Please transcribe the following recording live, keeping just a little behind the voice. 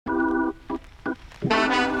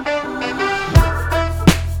Yeah.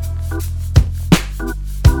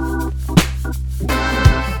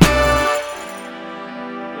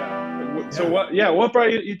 So Yeah. what? Yeah, what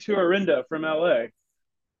brought you to Orinda from LA?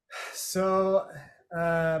 So,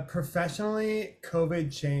 professionally,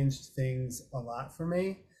 COVID changed things a lot for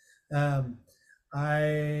me. Um,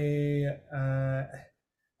 I uh,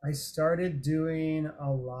 I started doing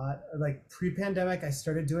a lot, like pre-pandemic. I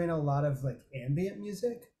started doing a lot of like ambient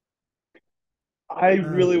music. I Um,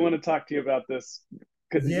 really want to talk to you about this,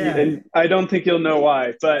 yeah. and I don't think you'll know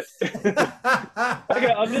why, but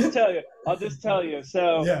okay, I'll just tell you. I'll just tell you.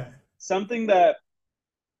 So Yeah. something that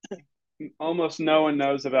almost no one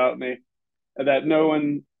knows about me, that no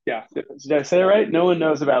one, yeah, did I say it right? No one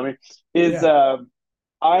knows about me, is Yeah.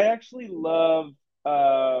 I actually love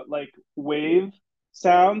like wave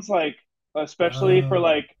sounds, like especially for Oh,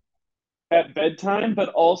 like at bedtime, but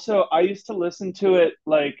also I used to listen to it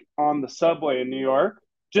like on the subway in New York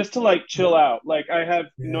just to like chill out. Like I have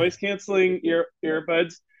yeah. noise canceling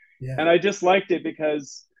earbuds, Yeah. and I just liked it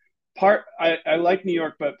because I like New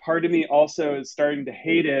York, but part of me also is starting to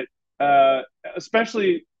hate it, uh,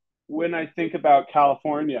 especially when I think about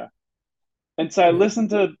California. And so I Yeah. listen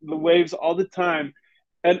to the waves all the time.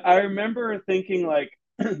 And I remember thinking like,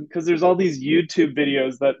 because there's all these YouTube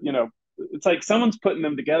videos that, it's like someone's putting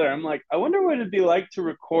them together. I'm like, I wonder what it'd be like to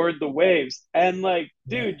record the waves. And like,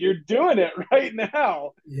 Yeah. dude, you're doing it right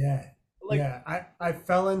now. Yeah, Like, yeah. I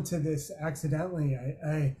fell into this accidentally.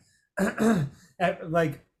 I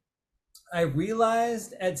like I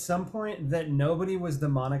realized at some point that nobody was the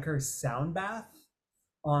moniker sound bath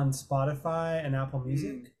on Spotify and Apple hmm,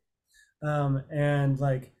 Music. And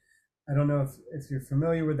like I don't know if you're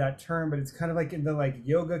familiar with that term, but it's kind of like in the like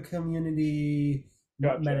yoga community,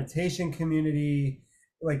 gotcha. meditation community.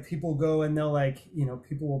 Like people go and they'll like,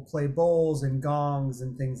 people will play bowls and gongs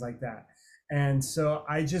and things like that. And so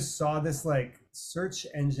I just saw this like search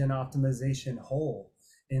engine optimization hole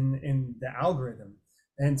in the algorithm.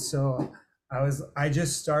 And so I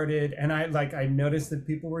just started, and I noticed that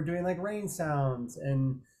people were doing like rain sounds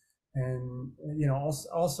and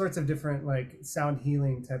all sorts of different like sound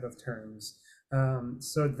healing type of terms.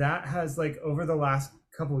 So that has like over the last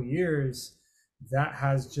couple of years, that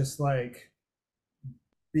has just like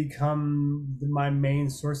become my main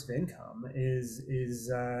source of income is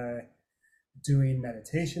doing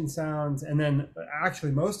meditation sounds, and then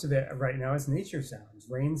actually most of it right now is nature sounds,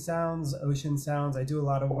 rain sounds, ocean sounds. I do a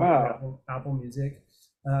lot of work with Wow. Apple Music.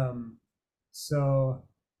 um, so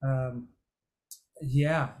um,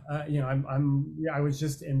 yeah, I was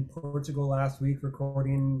just in Portugal last week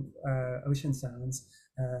recording ocean sounds.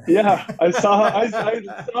 Yeah, I Uh, saw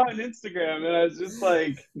on Instagram and I was just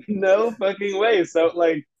like, no fucking way. So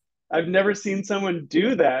like I've never seen someone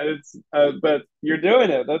do that. It's but you're doing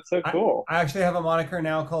it. That's so I, cool. I actually have a moniker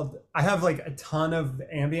now called. I have like a ton of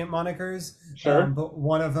ambient monikers, Sure. but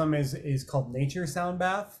one of them is called Nature Sound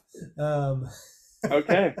Bath. Um,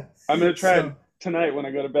 Okay. I'm gonna try it so tonight when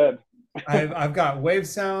I go to bed. I've got wave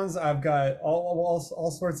sounds. I've got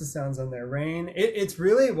all sorts of sounds on there. Rain. It's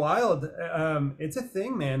really wild. It's a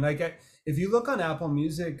thing, man. Like if you look on Apple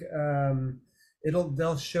Music,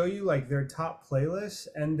 they'll show you like their top playlists,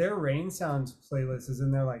 and their rain sounds playlist is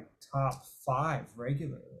in their like top five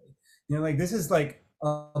regularly. Like this is like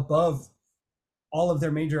above all of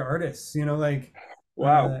their major artists.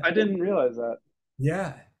 Wow, Uh, I didn't realize that.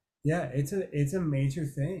 yeah, yeah, it's a major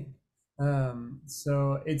thing.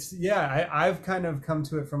 So it's yeah, I've kind of come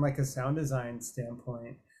to it from like a sound design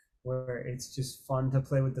standpoint, where it's just fun to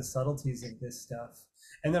play with the subtleties of this stuff.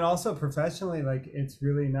 And then also professionally, like it's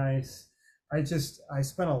really nice. I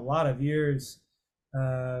spent a lot of years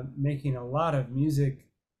making a lot of music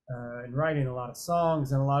and writing a lot of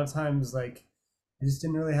songs, and a lot of times like I just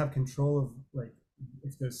didn't really have control of like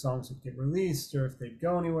if those songs would get released or if they'd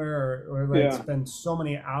go anywhere, or like Yeah. spend so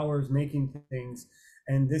many hours making things.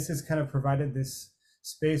 And this has kind of provided this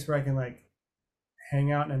space where I can like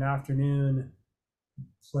hang out in an afternoon,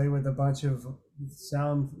 play with a bunch of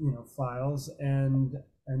sound, files, and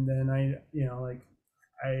then like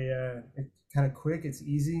it's kind of quick, it's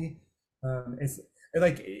easy. It's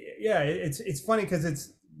like yeah, it's funny because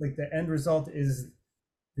it's like the end result is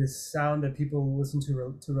this sound that people listen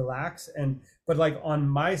to relax, and but like on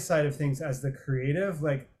my side of things as the creative,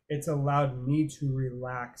 like it's allowed me to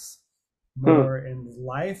relax Huh. more in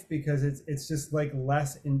life because it's just like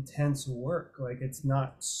less intense work. Like it's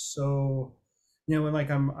not so, when like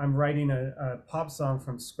I'm writing a pop song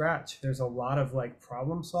from scratch, there's a lot of like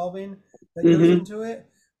problem solving that goes Mm-hmm. into it.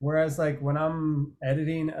 Whereas like when I'm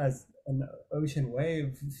editing an ocean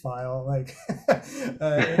wave file, like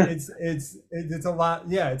it's a lot,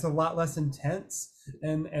 yeah, it's a lot less intense,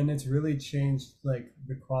 and it's really changed like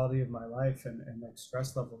the quality of my life and like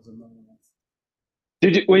stress levels in my life.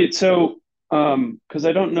 Did you wait? So, because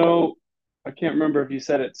I don't know, I can't remember if you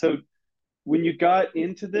said it. So, when you got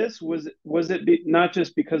into this, not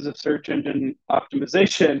just because of search engine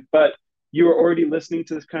optimization, but you were already listening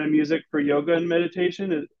to this kind of music for yoga and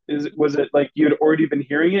meditation? Was it like you had already been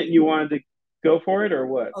hearing it and you wanted to go for it, or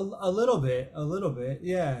what? A little bit,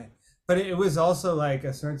 yeah. But it was also like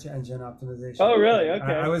a search engine Oh, optimization really? thing.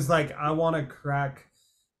 I Okay. was like, I want to crack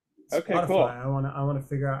Okay, cool. Spotify. I want to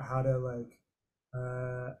figure out how to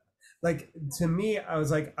uh, like to me, I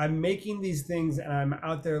was like, I'm making these things and I'm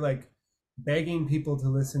out there like begging people to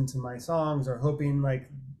listen to my songs or hoping like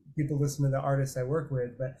people listen to the artists I work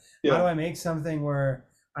with. But how do Yeah. I make something where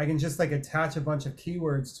I can just like attach a bunch of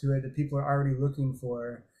keywords to it that people are already looking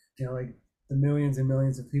for? You know, like the millions and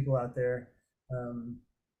millions of people out there. Um,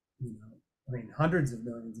 you know, I mean, hundreds of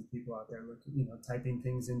millions of people out there looking, typing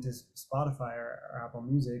things into Spotify or Apple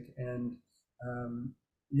Music, and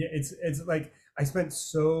yeah, it's like I spent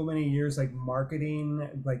so many years like marketing,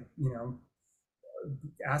 like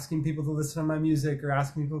asking people to listen to my music or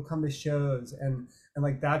asking people to come to shows, and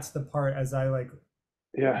like that's the part as I like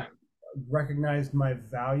Yeah. recognized my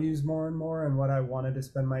values more and more and what I wanted to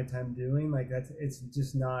spend my time doing. Like that's it's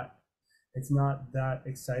just not it's not that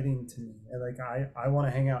exciting to me. Like I want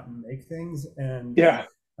to hang out and make things, and Yeah.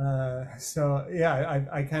 so yeah,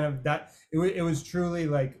 I kind of that it was truly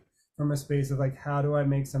like from a space of like how do I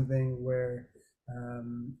make something where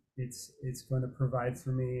it's going to provide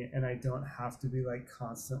for me and I don't have to be like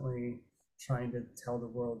constantly trying to tell the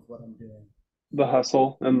world what I'm doing. The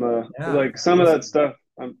hustle and the Yeah, like the some of that hustle. stuff.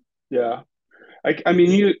 Yeah. I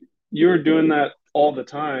mean, you were doing that all the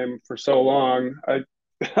time for so long. I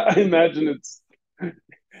imagine it's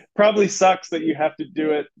probably sucks that you have to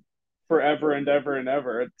do it forever and ever and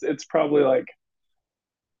ever. It's probably like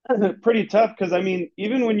pretty tough because I mean,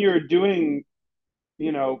 even when you're doing,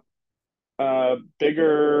 you know,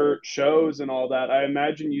 bigger shows and all that, I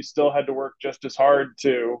imagine you still had to work just as hard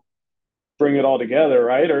to bring it all together,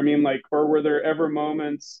 right? Or I mean, like, or were there ever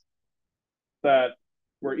moments that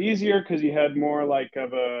were easier because you had more like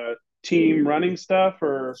of a team running stuff,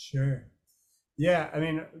 or Sure. Yeah, I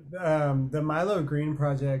mean, the Milo Green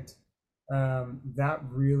project, that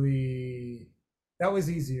really, that was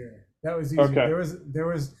easier. That was easier. okay, There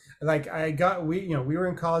was like we were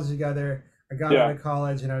in college together. I got out yeah, of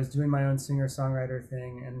college and I was doing my own singer-songwriter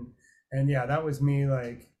thing, and yeah, that was me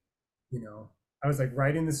like, you know, I was like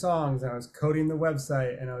writing the songs, and I was coding the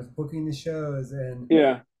website, and I was booking the shows, and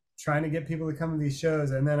yeah, trying to get people to come to these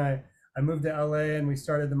shows. And then I moved to LA and we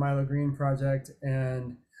started the Milo Green project.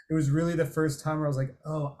 And it was really the first time where I was like,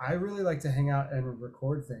 oh, I really like to hang out and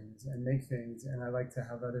record things and make things. And I like to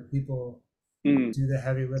have other people mm, do the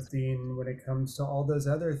heavy lifting when it comes to all those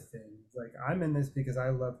other things. Like I'm in this because I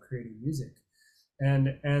love creating music.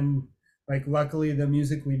 And like luckily the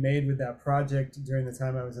music we made with that project during the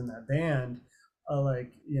time I was in that band,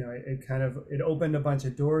 like, it kind of it opened a bunch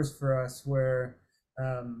of doors for us where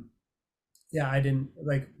um, yeah, I didn't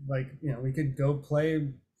we could go play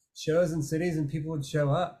shows in cities and people would show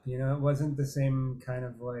up. It wasn't the same kind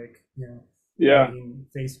of like, yeah. making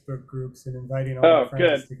Facebook groups and inviting all my Oh, friends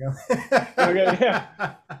good. to Okay, yeah.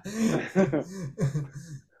 go.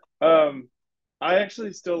 um, I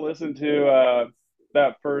actually still listen to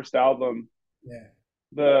that first album. Yeah,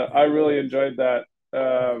 I yeah. really enjoyed that.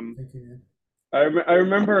 Oh, Um, thank you, man. I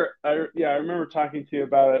remember I remember talking to you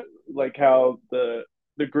about it, like how the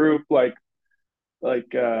group like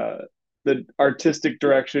the artistic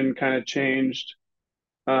direction kind of changed.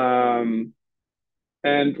 Um,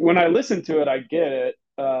 and when I listen to it, I get it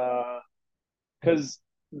because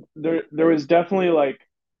there was definitely like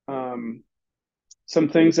um, some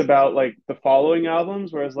things about like the following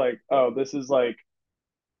albums where it's like, oh, this is like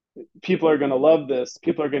people are going to love this,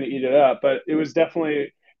 people are going to eat it up. But it was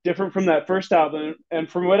definitely different from that first album, and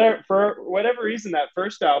for whatever reason, that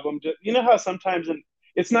first album, you know how sometimes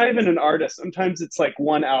it's not even an artist. Sometimes it's like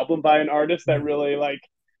one album by an artist that Mm, really like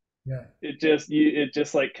yeah, it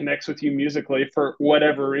just like connects with you musically for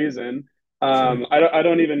whatever reason. sure. I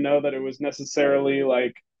don't even know that it was necessarily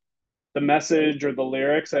like the message or the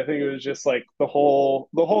lyrics. I think it was just like the whole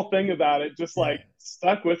thing about it just Yeah, like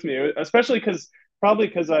stuck with me, especially because probably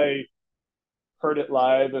because I heard it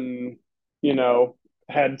live and you know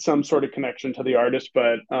had some sort of connection to the artist.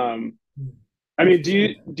 But mm, I for mean,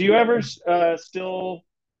 sure. do you ever still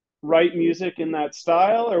write music in that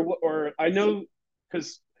style, or I know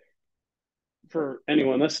because for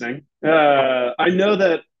anyone listening, I know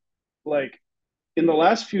that like in the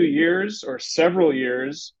last few years or several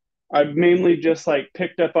years, I've mainly just like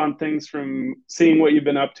picked up on things from seeing what you've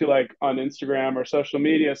been up to like on Instagram or social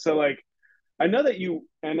media. So like I know that you,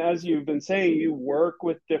 and as you've been saying, you work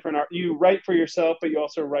with different art. You write for yourself, but you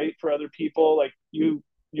also write for other people. Like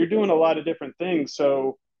you're doing a lot of different things.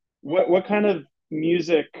 So what kind of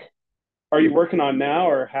music are you working on now,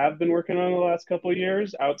 or have been working on the last couple of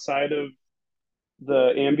years outside of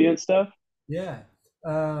the ambient stuff? Yeah.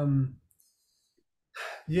 Um,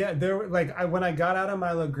 yeah, there were like when I got out of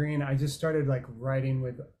Milo Green, I just started like writing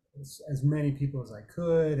with as many people as I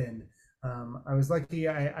could, and I was lucky.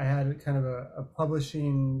 I had kind of a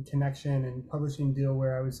publishing connection and publishing deal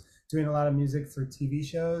where I was doing a lot of music for TV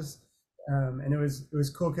shows, and it was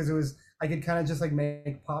cool because it was I could kind of just like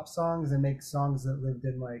make pop songs and make songs that lived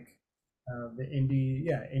in like the indie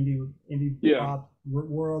Yeah, pop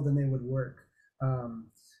world, and they would work. Um,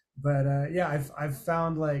 but yeah, I've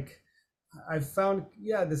found like I've found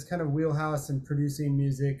yeah this kind of wheelhouse in producing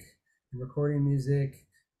music and recording music.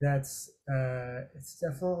 That's it's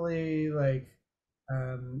definitely like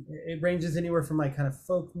it ranges anywhere from like kind of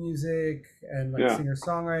folk music and like yeah,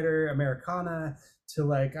 singer-songwriter Americana to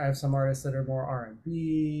like I have some artists that are more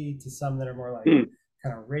R&B to some that are more like hmm.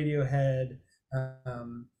 kind of Radiohead.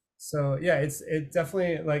 Um, so yeah, it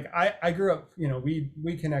definitely like I grew up,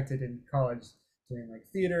 we connected in college doing like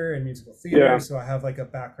theater and musical theater, Yeah, so I have like a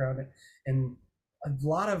background in a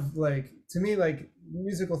lot of like to me like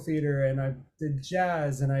musical theater, and I did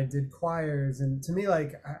jazz and I did choirs, and to me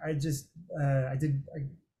like I just I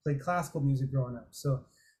played classical music growing up, so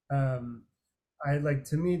um I like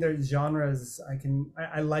to me there's genres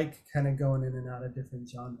I like kind of going in and out of different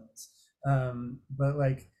genres. But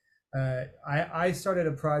like I started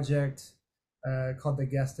a project called The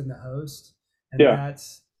Guest and the Host, and yeah,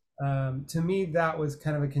 that's to me that was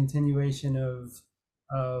kind of a continuation of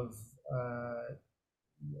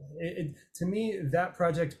to me that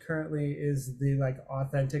project currently is the like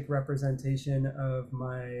authentic representation of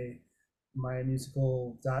my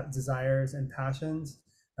musical desires and passions.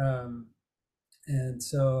 um, and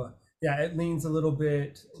so yeah, it leans a little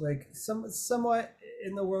bit like somewhat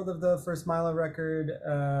in the world of the First Milo record,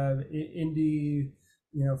 indie,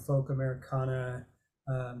 folk Americana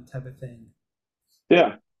type of thing.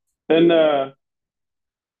 yeah. And I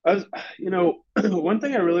was, one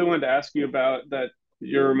thing I really wanted to ask you about that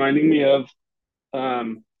you're reminding me of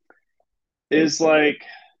um, is like,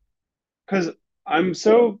 because I'm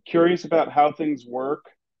so curious about how things work,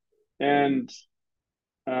 and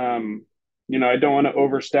um, I don't want to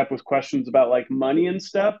overstep with questions about like money and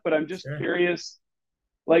stuff, but I'm just Sure. curious,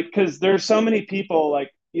 like, because there's so many people,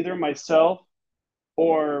 like either myself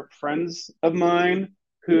or friends of mine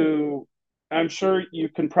who I'm sure you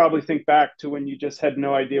can probably think back to when you just had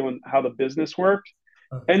no idea how the business worked.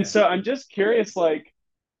 Oh And yeah. so I'm just curious, like,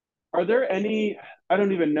 are there any, I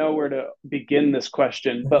don't even know where to begin this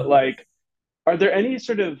question, but like, are there any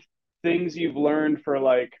sort of things you've learned for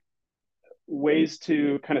like ways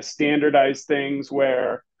to kind of standardize things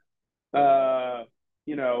where, uh,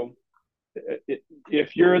 you know,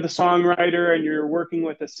 if you're the songwriter and you're working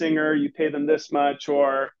with a singer, you pay them this much,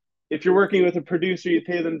 or if you're working with a producer, you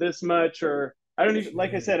pay them this much, or I don't even,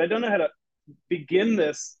 like I Sure. said, I don't know how to begin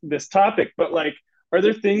this topic, but like, are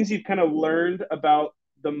there things you've kind of learned about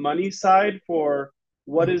the money side for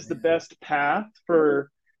what Oh is the man, best path for,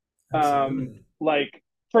 absolutely. like,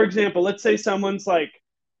 for example, let's say someone's like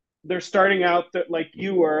they're starting out that like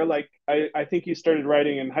you were like I think you started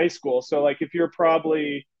writing in high school, so like if you're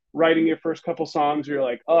probably writing your first couple songs, you're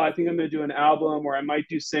like, oh, I think I'm going to do an album, or I might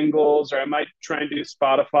do singles, or I might try and do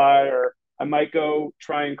Spotify, or I might go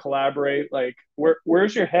try and collaborate. Like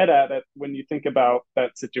where's your head at it when you think about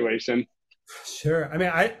that situation? Sure. I mean,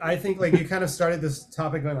 I think like you kind of started this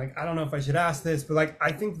topic going like, I don't know if I should ask this, but like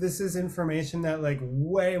I think this is information that like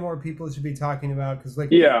way more people should be talking about because like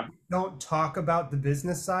Yeah. we don't talk about the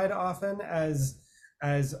business side often as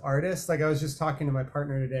artists. Like I was just talking to my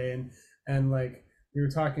partner today, and like we were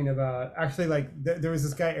talking about actually like there was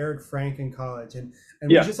this guy Eric Frank in college, and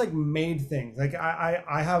we Yeah. just like made things. Like I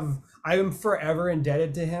am forever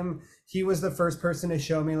indebted to him. He was the first person to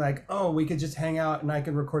show me like, oh, we could just hang out and I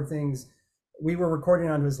could record things. We were recording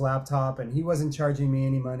onto his laptop and he wasn't charging me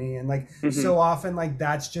any money, and like Hmm. so often like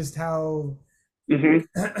that's just how Hmm.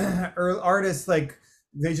 artists like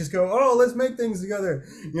they just go, oh, let's make things together,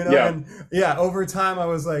 Yeah. and yeah, over time I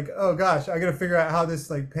was like, oh gosh, I gotta figure out how this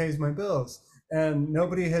like pays my bills, and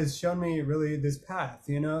nobody has shown me really this path,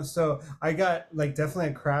 so I got like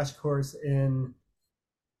definitely a crash course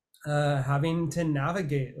having to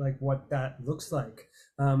navigate like what that looks like.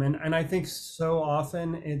 And I think so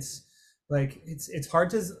often it's like it's hard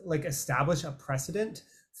to like establish a precedent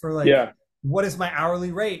for like Yeah. what is my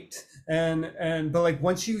hourly rate, and but like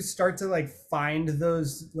once you start to like find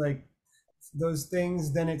those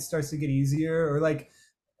things, then it starts to get easier. Or like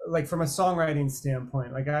from a songwriting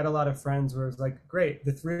standpoint, like I had a lot of friends where it's like, great,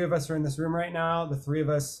 the three of us are in this room right now, the three of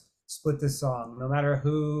us split this song, no matter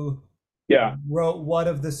who Yeah. wrote what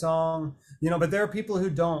of the song, but there are people who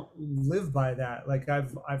don't live by that. Like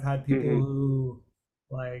I've had people Hmm. who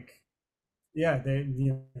like, yeah, they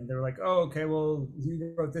were like, oh, okay, well,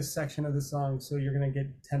 you wrote this section of the song, so you're gonna get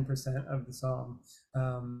 10% of the song.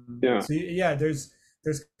 Yeah. So yeah, there's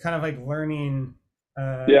kind of like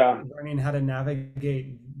Yeah. learning how to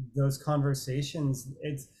navigate those conversations.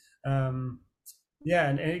 It's um yeah,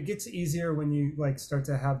 and it gets easier when you like start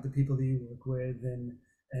to have the people that you work with, and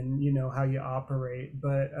how you operate.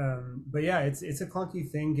 But yeah, it's a clunky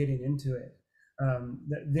thing getting into it.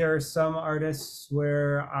 There are some artists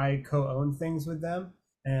where I co-own things with them,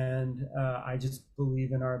 and I just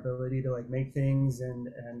believe in our ability to like make things and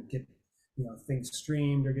get things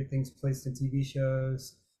streamed or get things placed in TV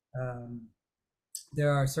shows. um,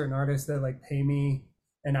 there are certain artists that like pay me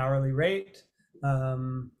an hourly rate.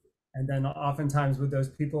 um, and then oftentimes with those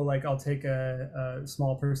people, like I'll take a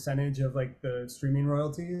small percentage of like the streaming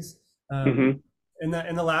royalties. um, Hmm.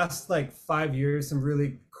 in the last like 5 years, some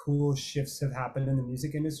really cool shifts have happened in the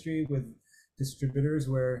music industry with distributors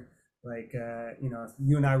where like if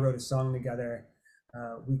you and I wrote a song together,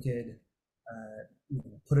 we could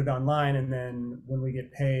put it online, and then when we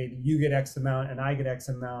get paid, you get X amount and I get X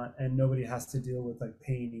amount, and nobody has to deal with like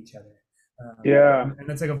paying each other. Yeah. And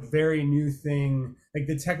that's like a very new thing. Like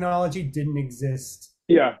the technology didn't exist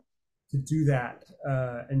Yeah. to do that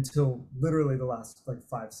until literally the last like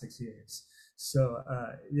 5 6 years. So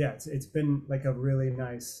yeah, it's been like a really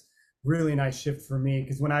nice shift for me,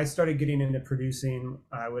 because when I started getting into producing,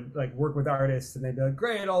 I would like work with artists and they'd be like,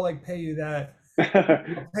 great, I'll like pay you that,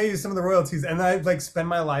 I'll pay you some of the royalties. And I'd like spend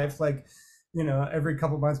my life like, every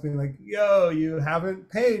couple months being like, yo, you haven't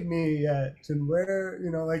paid me yet. And where,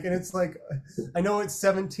 like, and it's like, I know it's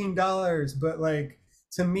 $17, but like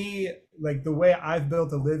to me, like the way I've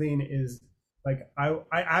built a living is like, I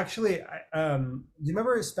actually, do you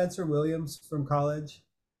remember Spencer Williams from college?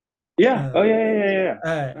 Yeah. Oh Uh, yeah, yeah, yeah, yeah.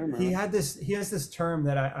 I he remember. had this, he has this term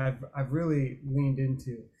that I've really leaned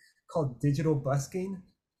into called digital busking.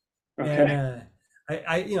 And Okay.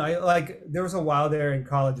 I like, there was a while there in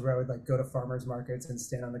college where I would like go to farmers markets and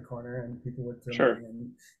stand on the corner and people would throw money, Sure.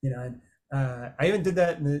 and I even did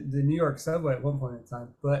that in the New York subway at one point in time.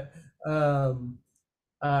 But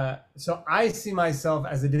so I see myself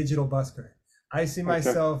as a digital busker. I see Okay.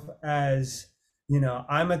 myself as,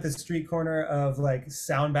 I'm at the street corner of like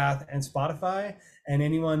Soundbath and Spotify, and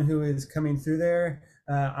anyone who is coming through there,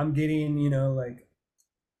 I'm getting, like zero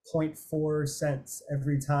point 0.4 cents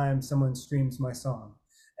every time someone streams my song.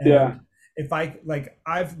 Yeah. And if I like,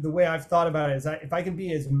 the way I've thought about it is, if I can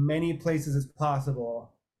be as many places as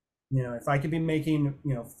possible, if I could be making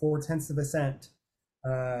 4/10 of a cent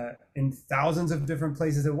in thousands of different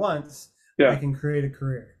places at once, I Yeah. can create a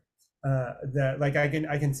career that like I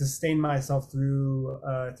can sustain myself through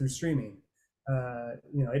streaming.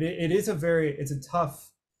 It is it's a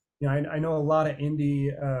tough. I know a lot of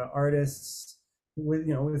indie artists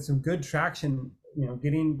with some good traction,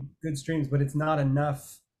 getting good streams, but it's not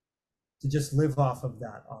enough to just live off of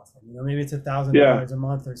that often. Maybe it's a thousand Yeah. dollars a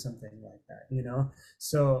month or something like that.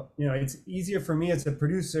 So it's easier for me as a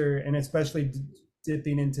producer, and especially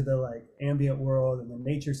dipping into the like ambient world and the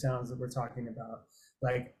nature sounds that we're talking about.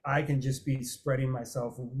 Like I can just be spreading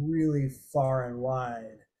myself really far and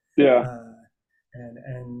wide. Yeah. uh,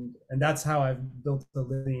 and that's how I've built a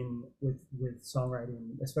living with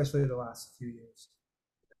songwriting, especially the last few years.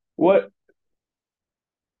 What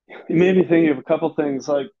you made me think of a couple things.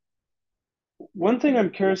 Like one thing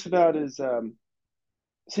I'm curious about is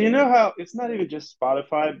so you know how it's not even just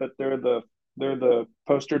Spotify, but they're the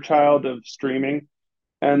poster child of streaming.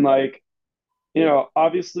 And like,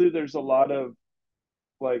 obviously there's a lot of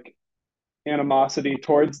like animosity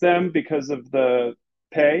towards them because of the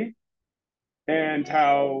pay and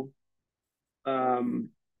how um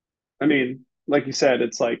I mean, like you said,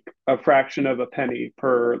 it's like a fraction of a penny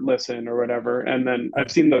per listen or whatever. And then I've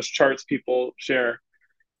Yeah, seen those charts people share.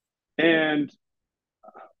 And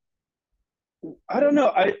I don't know.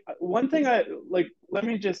 I one thing I like. Let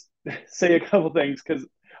me just say a couple things because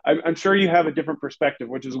I'm sure you have a different perspective,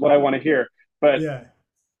 which is what I want to hear. But yeah,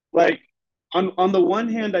 like on the one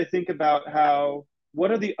hand, I think about how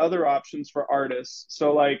what are the other options for artists?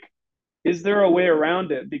 So like is there a way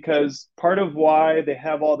around it? Because part of why they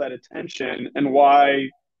have all that attention and why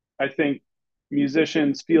I think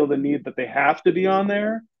musicians feel the need that they have to be on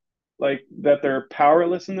there, like that they're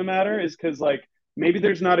powerless in the matter, is because like maybe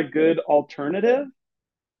there's not a good alternative,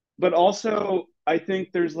 but also I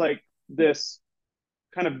think there's like this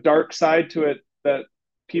kind of dark side to it that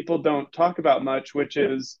people don't talk about much, which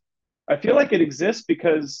is I feel like it exists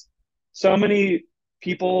because so many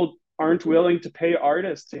people aren't willing to pay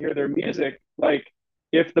artists to hear their music. Like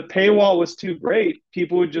if the paywall was too great,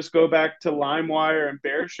 people would just go back to LimeWire and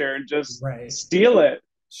BearShare and just Right. steal it.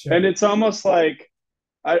 And Sure. it's almost like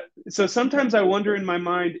I so sometimes I wonder in my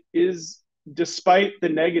mind, is despite the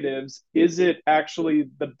negatives, is it actually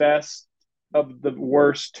the best of the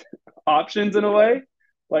worst options in a way?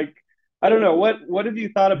 Like, I don't know. What have you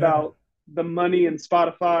thought Yeah. about the money in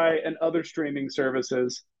Spotify and other streaming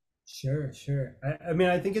services? Sure, sure. I mean,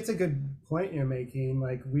 I think it's a good point you're making.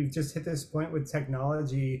 Like, we've just hit this point with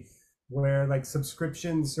technology where, like,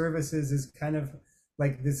 subscription services is kind of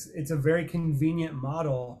like this, it's a very convenient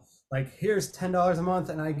model. Like, here's $10 a month,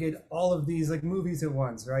 and I get all of these, like, movies at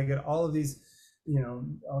once, or I get all of these,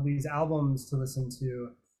 all these albums to listen to.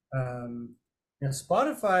 Um,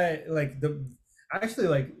 Spotify, like, actually,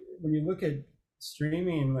 like, when you look at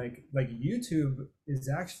streaming, like YouTube is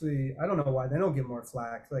actually, I don't know why they don't get more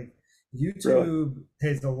flack. Like, Really? YouTube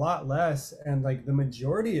pays a lot less, and like the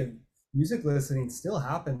majority of music listening still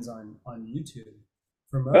happens on YouTube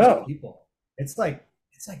for most Oh, people. It's like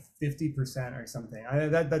 50% or something.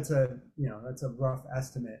 That's a rough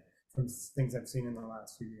estimate from things I've seen in the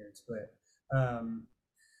last few years. But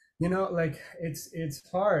like it's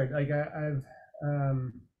hard. Like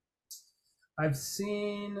I've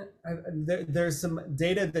seen there's some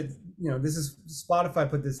data that this is Spotify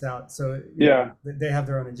put this out, so yeah, they have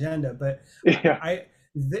their own agenda. But yeah. I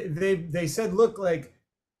they said, look, like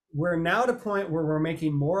we're now at a point where we're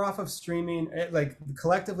making more off of streaming. Like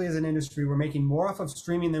collectively as an industry, we're making more off of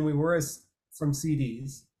streaming than we were from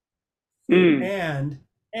CDs, Mm, and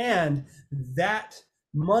and that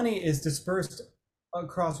money is dispersed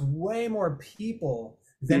across way more people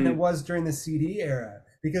than it mm, was during the CD era.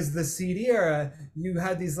 Because the CD era, you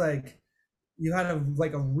had these like you had a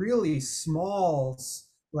really small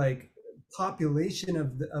like population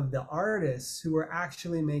of the artists who were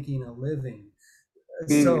actually making a living.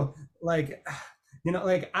 mm, So like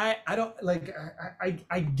like I don't like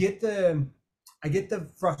I get the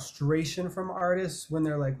frustration from artists when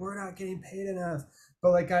they're like, we're not getting paid enough.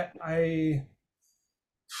 But like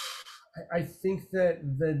I think that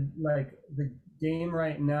the game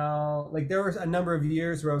right now, like there was a number of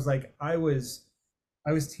years where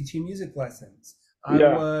I was teaching music lessons. I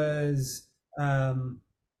yeah, was um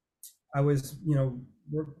I was,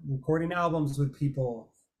 recording albums with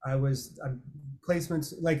people. I was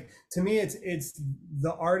placements. Like to me, it's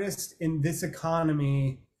the artist in this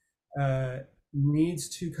economy uh, needs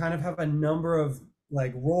to kind of have a number of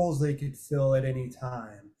like roles they could fill at any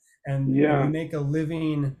time, and we yeah, make a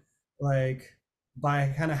living like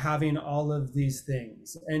by kind of having all of these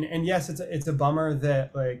things. And yes, it's a bummer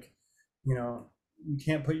that like you know you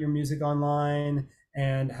can't put your music online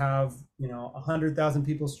and have 100,000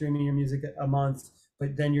 people streaming your music a month,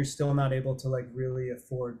 but then you're still not able to like really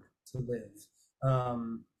afford to live.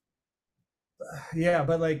 Um, yeah,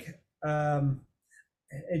 but like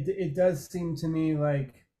it does seem to me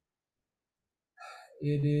like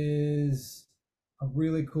it is a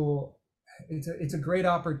really cool. It's a great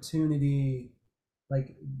opportunity,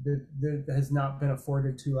 like that has not been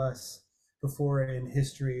afforded to us before in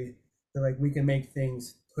history. That like we can make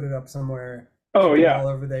things, put it up somewhere, oh people yeah, all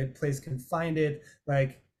over the place can find it.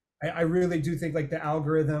 Like I really do think like the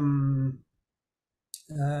algorithm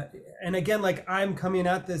uh, and again, like I'm coming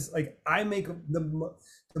at this, like I make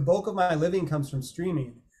the bulk of my living comes from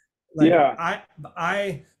streaming. Like yeah,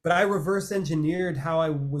 but I reverse engineered how I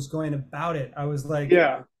was going about it. I was like,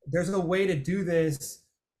 yeah, there's a way to do this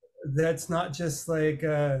that's not just like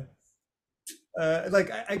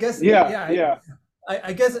I guess yeah, yeah yeah,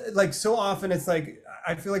 I guess like so often it's like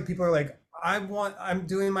I feel like people are like, I'm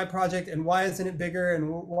doing my project, and why isn't it bigger, and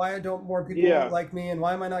why don't more people yeah. like me, and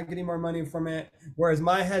why am I not getting more money from it? Whereas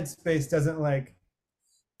my headspace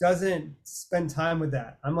doesn't spend time with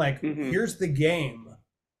that. I'm like, Hmm. here's the game,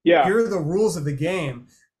 Yeah. here are the rules of the game.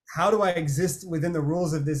 How do I exist within the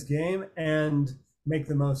rules of this game and make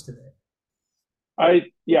the most of it?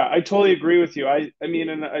 I totally agree with you. I mean,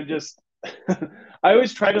 and I just I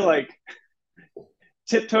always try to like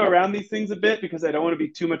tiptoe around these things a bit because I don't want to be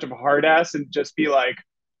too much of a hard ass and just be like,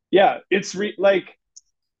 yeah, it's like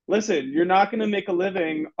listen, you're not going to make a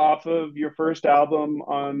living off of your first album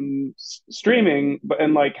on streaming, but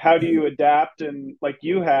and like how do Yeah, you adapt and like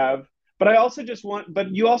you have. But I also just want,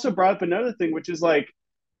 but you also brought up another thing, which is like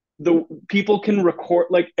the people can record,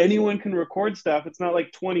 like anyone can record stuff. It's not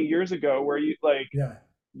like 20 years ago where you like yeah,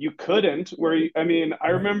 you couldn't. Where you, I mean, I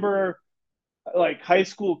right. remember like high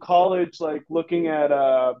school, college, like looking at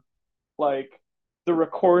like the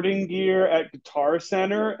recording gear at Guitar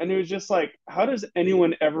Center, and it was just like, how does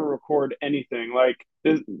anyone ever record anything? Like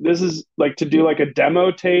this is like to do like a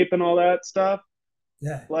demo tape and all that stuff.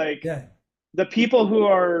 Yeah, Like yeah, the people who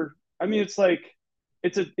are, I mean, it's like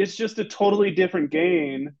it's just a totally different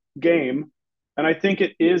game, and I think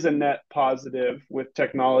it is a net positive with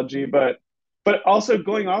technology, but also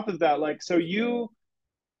going off of that, like so you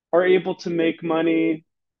are able to make money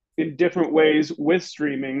in different ways with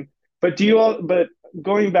streaming. But do you all, but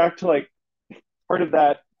going back to like part of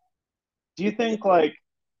that, do you think like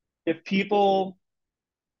if people,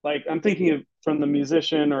 like I'm thinking of from the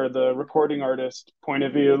musician or the recording artist point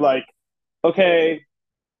of view, like, okay,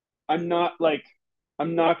 I'm not like,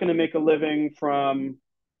 I'm not going to make a living from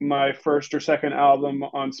my first or second album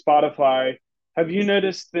on Spotify. Have you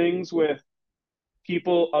noticed things with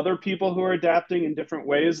people, other people who are adapting in different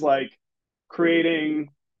ways, like creating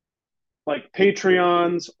like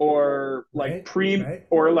Patreons or like right, pre right,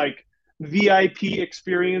 or like VIP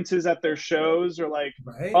experiences at their shows or like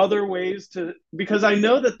right. other ways to, because I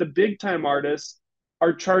know that the big time artists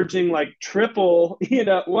are charging like triple,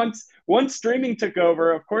 once streaming took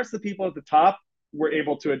over, of course the people at the top were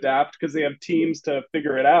able to adapt because they have teams to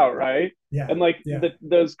figure it out, right? Yeah, And like yeah,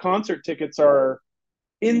 those concert tickets are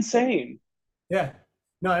insane. yeah.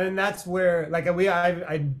 No, and that's where like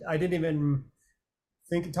I didn't even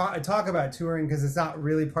I talk about touring because it's not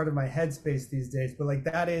really part of my headspace these days, but like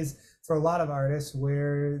that is for a lot of artists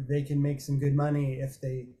where they can make some good money if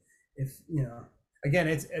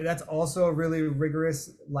again that's also a really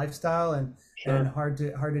rigorous lifestyle and Sure. hard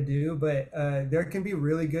to do, but there can be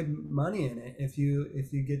really good money in it if you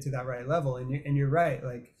get to that right level, and you're right,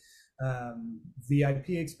 like VIP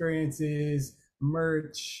experiences,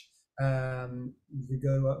 merch, you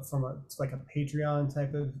go from it's like a Patreon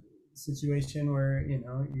type of situation where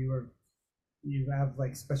you have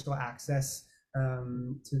like special access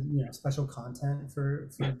to special content for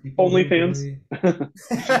people who OnlyFans. really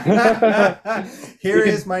here You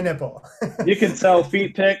could is my nipple. you could sell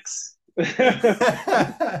feet pics.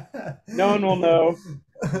 No one will know.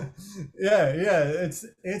 Yeah,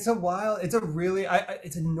 it's a wild, it's a really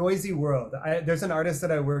it's a noisy world. There's an artist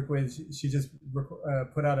that I work with. She just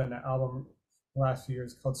put out an album the last few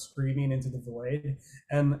years called "Screaming into the Void,"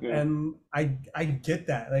 Yeah. and I get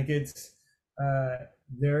that. Like it's uh,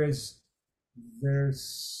 there is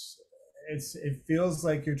there's it feels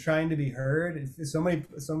like you're trying to be heard. It's so many.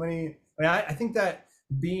 I mean, I think that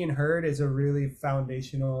being heard is a really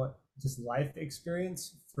foundational just life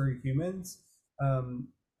experience for humans. Um,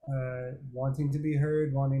 Wanting to be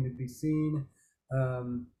heard, wanting to be seen,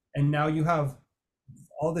 and now you have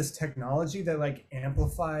all this technology that like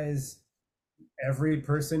amplifies every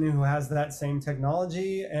person who has that same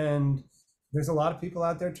technology, and there's a lot of people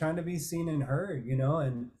out there trying to be seen and heard,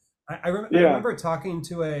 and I Yeah. remember talking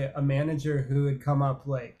to a manager who had come up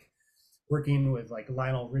like working with like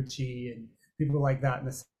Lionel Richie and people like that in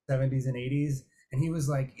the 70s and 80s, and he was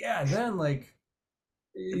like, yeah, then like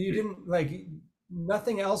you didn't like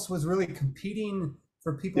nothing else was really competing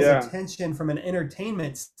for people's Yeah. attention from an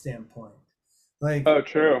entertainment standpoint. Like Oh,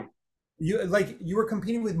 true. you were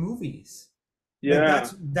competing with movies. Like Yeah.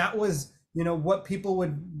 that was what people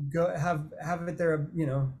would go have at their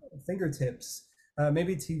fingertips.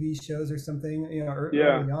 Maybe TV shows or something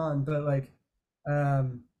Yeah. early on, but like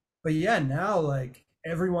um but yeah, now like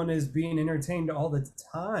everyone is being entertained all the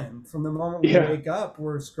time. From the moment we Yeah. wake up,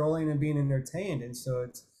 we're scrolling and being entertained, and so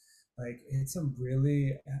it's like it's a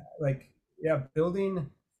really like yeah, building,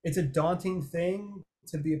 it's a daunting thing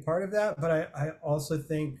to be a part of that, but I also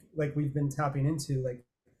think like we've been tapping into, like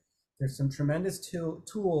there's some tremendous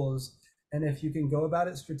tools, and if you can go about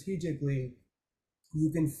it strategically, you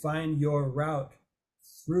can find your route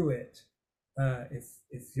through it.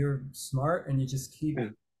 If you're smart and you just keep Yeah.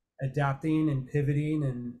 adapting and pivoting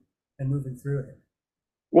and moving through it.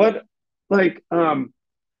 What like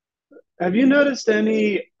have you noticed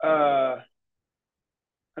any I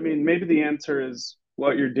mean maybe the answer is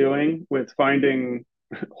what you're doing with finding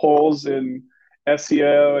holes in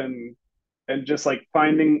SEO and just like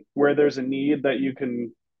finding where there's a need that you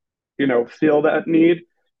can, fill that need.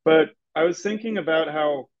 But I was thinking about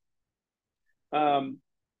how um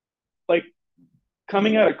like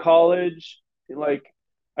coming out of college, like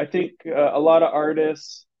I think a lot of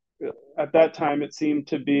artists. at that time it seemed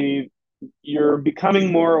to be you're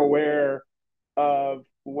becoming more aware of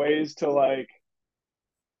ways to like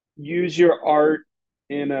use your art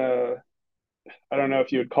in a, I don't know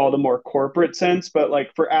if you would call it a more corporate sense, but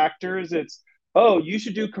like for actors, it's, oh, you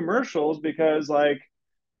should do commercials because like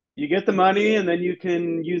you get the money and then you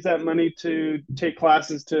can use that money to take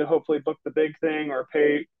classes to hopefully book the big thing or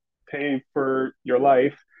pay for your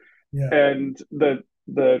life. Yeah. And the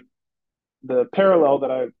parallel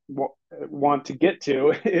that want to get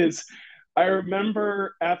to is I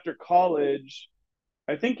remember after college,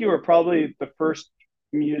 I think you were probably the first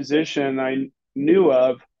musician I knew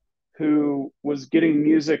of who was getting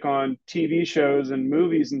music on TV shows and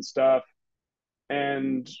movies and stuff.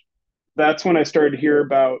 And that's when I started to hear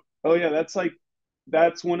about, oh yeah,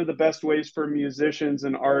 that's one of the best ways for musicians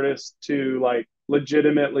and artists to like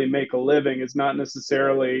legitimately make a living is not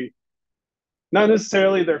necessarily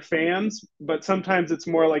their fans, but sometimes it's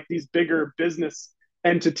more like these bigger business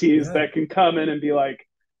entities Yeah. that can come in and be like,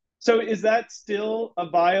 so is that still a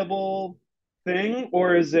viable thing?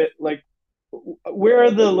 Or is it like, where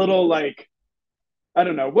are the little like, I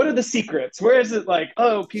don't know, what are the secrets? Where is it like,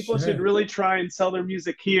 oh, people should Sure. really try and sell their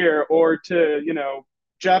music here or to,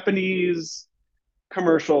 Japanese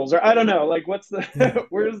commercials or I don't know, like what's Yeah. the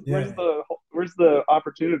Yeah. where's the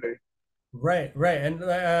opportunity? Right, right.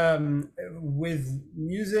 And with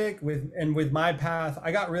music, with my path,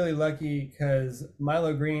 I got really lucky because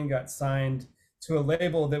Milo Green got signed to a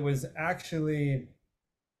label that was actually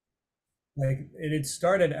like it had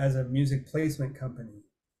started as a music placement company.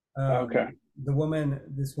 Okay.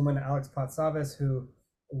 This woman Alex Patsavis, who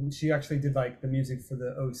she actually did like the music for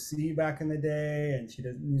the OC back in the day, and she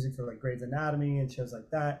did music for like Grey's Anatomy and shows like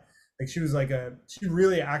that. Like she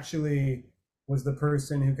really actually was the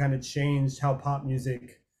person who kind of changed how pop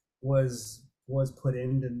music was put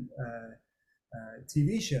into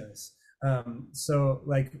TV shows. So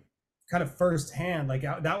like kind of firsthand, like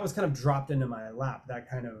that was kind of dropped into my lap, that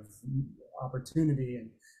kind of opportunity,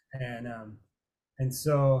 and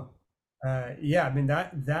so yeah, I mean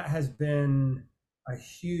that has been a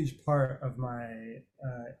huge part of my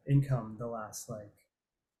income the last like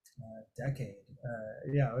decade.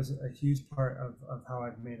 Yeah, it was a huge part of how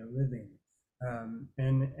I've made a living.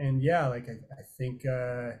 And yeah, like I think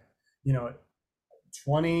you know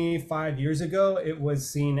 25 years ago it was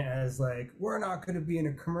seen as like we're not going to be in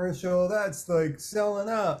a commercial that's like selling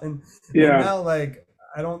out, and Yeah. now like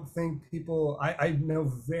I don't think I know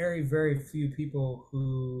very few people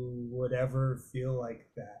who would ever feel like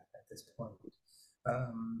that at this point,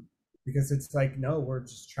 um, because it's like no, we're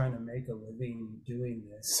just trying to make a living doing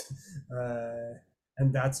this.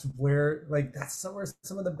 And that's where like that's somewhere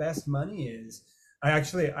some of the best money is. I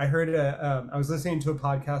heard I was listening to a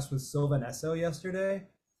podcast with Sylvan Esso yesterday.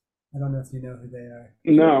 I don't know if you know who they are.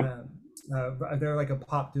 No. Um, they're like a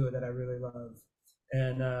pop duo that I really love,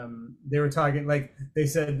 and they were talking like they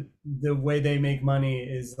said the way they make money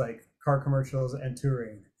is like car commercials and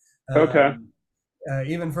touring. Okay. Um,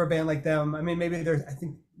 Even for a band like them, I mean, I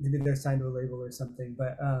think maybe they're signed to a label or something,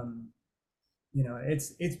 but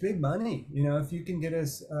it's big money. If you can get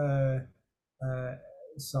us a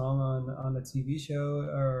song on a TV show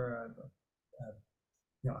or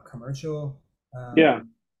a commercial, Yeah.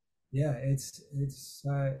 yeah, it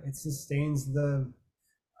sustains the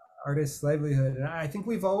artist's livelihood, and I think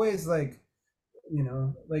we've always like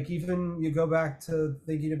even you go back to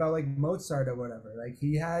thinking about like Mozart or whatever, like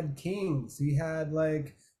he had kings, he had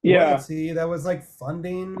like Yeah. royalty that was like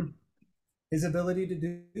funding his ability to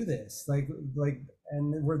do this,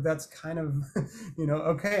 and where that's kind of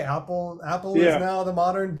okay, Apple is Yeah. now the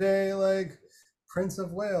modern day like Prince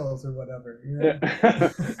of Wales or whatever, Yeah.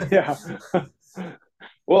 Yeah.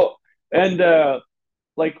 Well, and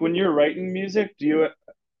like when you're writing music,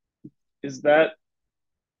 is that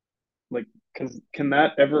like cause can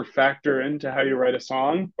that ever factor into how you write a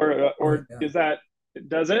song Oh or yeah. is that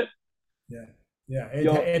does it? Yeah, yeah, it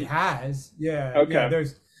You'll it has. Yeah, yeah. okay.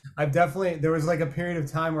 I've definitely there was like a period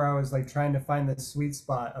of time where I was like trying to find the sweet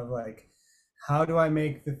spot of like, how do I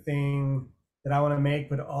make the thing that I want to make,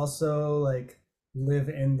 but also like live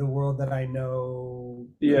in the world that I know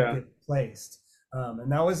could Yeah. get placed.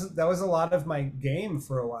 And that was a lot of my game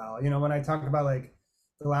for a while. When I talk about like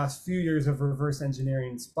the last few years of reverse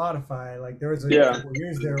engineering Spotify, like there was a Yeah. couple of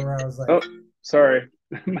years there where I was Oh, like, sorry.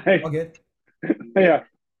 My all good, yeah.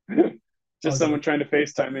 Just all someone good. trying to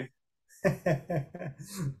FaceTime me.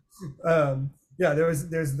 Yeah,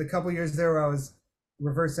 there's the couple years there where I was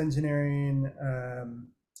reverse engineering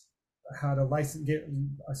how to license get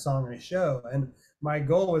a song on a show, and my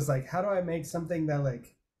goal was like, how do I make something that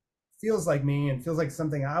like feels like me and feels like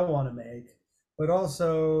something I want to make, but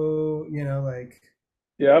also,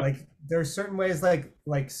 Yep. like there's certain ways,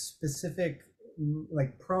 like specific,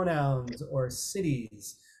 like pronouns or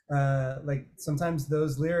cities, like sometimes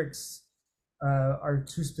those lyrics are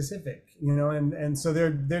too specific, and so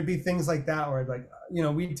there'd be things like that where, like,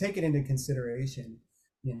 we take it into consideration,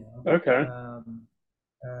 you know Okay.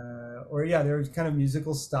 or yeah, there's kind of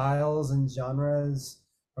musical styles and genres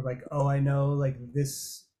of, like, oh, I know, like,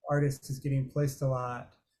 this artist is getting placed a lot.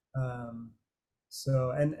 Um,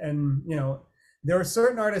 so and and there are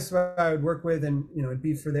certain artists that I would work with, and it'd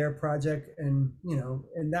be for their project, and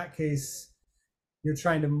in that case you're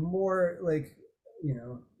trying to more, like,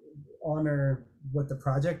 honor what the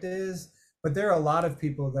project is. But there are a lot of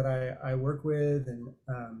people that I work with, and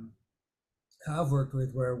have worked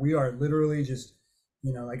with, where we are literally just,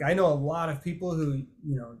 like, I know a lot of people who,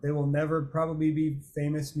 they will never probably be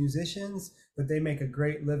famous musicians, but they make a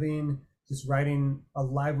great living just writing a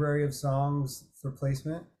library of songs for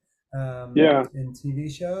placement, Yeah. in TV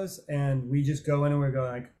shows. And we just go in and we're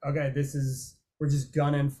going, like, okay, we're just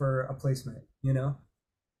gunning for a placement.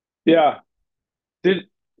 Yeah. Did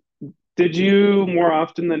did you more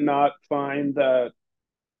often than not find that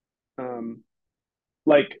um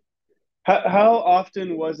like how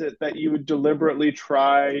often was it that you would deliberately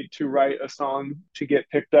try to write a song to get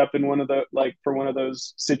picked up in one of the like for one of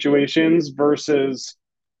those situations versus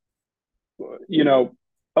you know,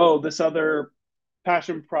 oh, this other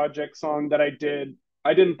passion project song that I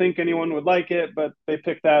didn't think anyone would like it, but they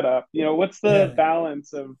picked that up. You know, what's the Yeah.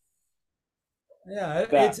 balance of Yeah,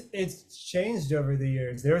 that? it's changed over the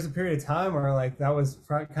years. There was a period of time where, like, that was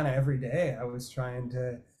kind of every day I was trying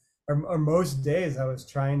to, or most days I was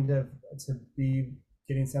trying to be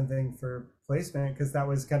getting something for placement, because that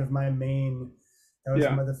was kind of that was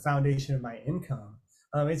Yeah. the foundation of my income.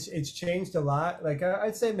 It's changed a lot. Like,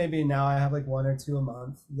 I'd say maybe now I have like one or two a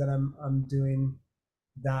month that I'm doing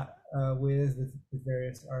that, with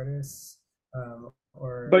various artists, But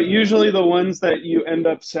or usually the ones that you end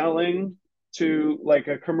up selling to like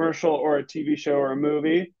a commercial or a TV show or a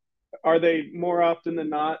movie, are they more often than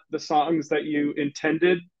not the songs that you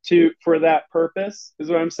intended to for that purpose? Is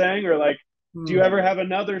what I'm saying? Or like, do you hmm. ever have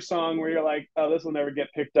another song where you're like, oh, this will never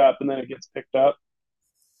get picked up, and then it gets picked up?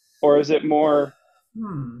 Or is it more,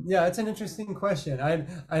 Yeah, it's an interesting question.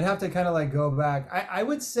 I'd have to kind of like go back. I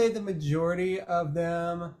would say the majority of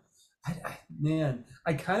them. Man,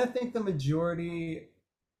 I kind of think the majority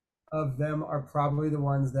of them are probably the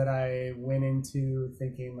ones that I went into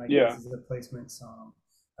thinking, like, this yeah? is a placement song.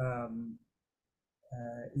 Um,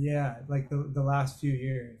 yeah, like the last few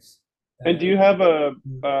years. And do you Uh, have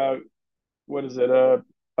what is it, a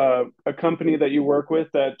company that you work with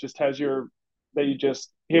that just has your that you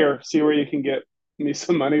just here see where you can get me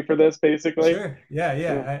some money for this, basically? Sure. Yeah,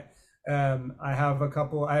 Yeah. yeah. I have a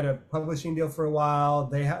couple. I had a publishing deal for a while.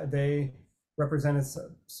 They represented a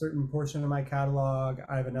certain portion of my catalog.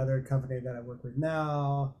 I have another company that I work with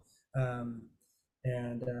now, um,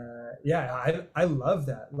 and yeah, I love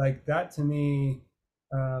that. Like, that to me,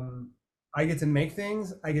 um, I get to make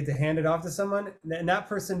things. I get to hand it off to someone, and that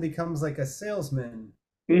person becomes like a salesman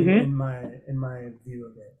Mm-hmm. in my view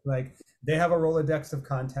of it. Like, they have a Rolodex of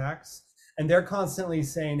contacts, and they're constantly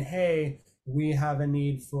saying, "Hey, we have a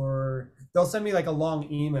need for." They'll send me like a long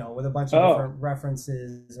email with a bunch of Oh, different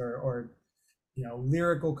references, or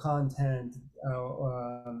lyrical content,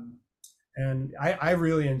 and I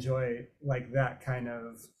really enjoy, like, that kind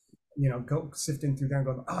of, go sifting through there and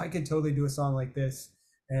going, "Oh, I could totally do a song like this,"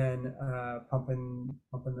 and pumping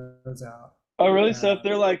those out. oh, really? So if Uh,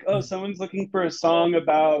 they're like, oh, yeah. someone's looking for a song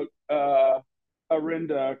about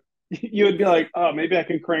Arinda, you would be like, oh, maybe I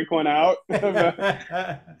can crank one out.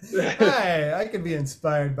 Hi, I could be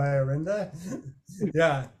inspired by Arinda.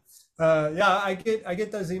 Yeah. Yeah, I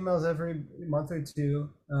get those emails every month or two.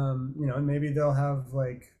 And maybe they'll have,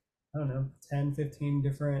 like, I don't know, 10, 15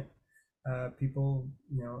 different people,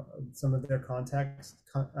 some of their contacts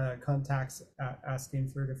asking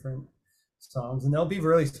for different songs, and they'll be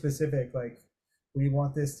really specific, like, we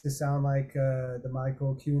want this to sound like the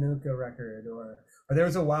Michael Kiwanuka record, or there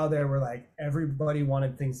was a while there where, like, everybody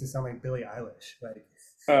wanted things to sound like Billie Eilish. Like,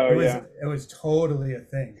 Oh yeah. it was totally a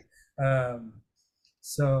thing.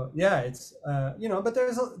 So yeah, it's but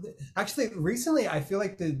actually recently I feel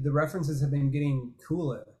like the references have been getting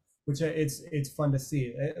cooler, which, it's fun to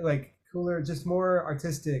see. Like, cooler, just more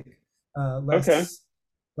artistic, Okay.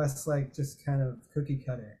 less like just kind of cookie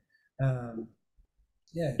cutter. Um,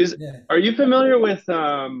 yeah, Is yeah. are you familiar with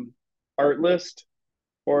Artlist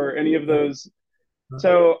or any of Uh, those? uh,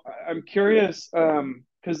 So I'm curious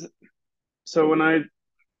because so when I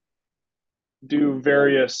do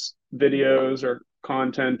various videos or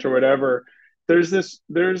content or whatever,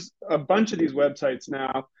 there's a bunch of these websites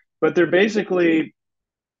now, but they're basically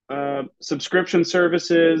subscription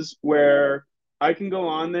services where I can go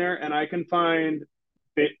on there and I can find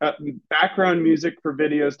uh, background music for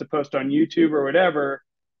videos to post on YouTube or whatever,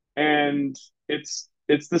 and it's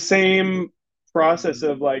the same process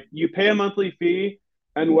of like you pay a monthly fee,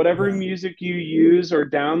 and whatever Yeah, music you use or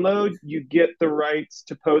download, you get the rights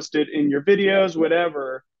to post it in your videos,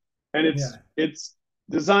 whatever. And it's yeah, it's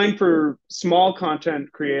designed for small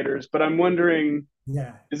content creators, but I'm wondering,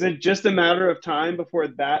 yeah. is it just a matter of time before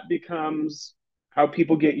that becomes how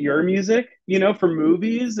people get your music, for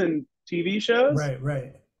movies and TV shows? Right,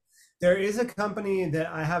 right. There is a company that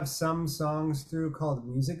I have some songs through called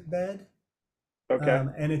Music Bed, Okay.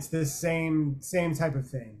 and it's the same type of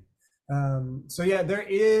thing. So yeah, there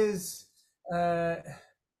is uh,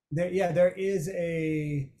 there is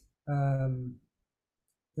a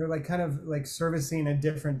they're like kind of like servicing a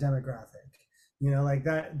different demographic. Like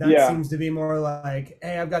that Yeah. seems to be more like,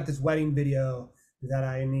 hey, I've got this wedding video that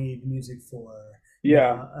I need music for, you Yeah.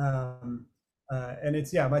 know. And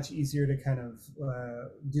it's yeah much easier to kind of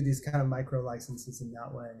do these kind of micro licenses in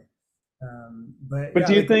that way. But But yeah,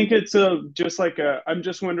 do you like think it's a just like a I'm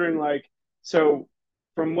just wondering, like, so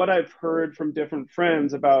from what I've heard from different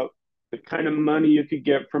friends about the kind of money you could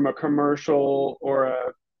get from a commercial or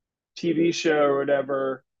a TV show or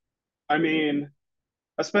whatever, I mean,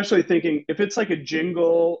 especially thinking if it's like a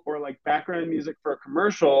jingle or like background music for a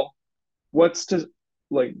commercial, what's to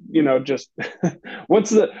like, just what's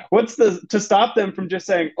the to stop them from just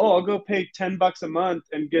saying, oh, I'll go pay $10 a month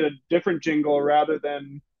and get a different jingle rather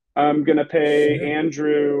than I'm gonna pay sure,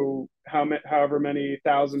 Andrew however many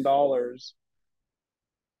 $1,000.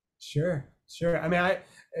 sure. I mean, I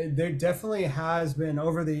there definitely has been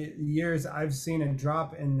over the years. I've seen a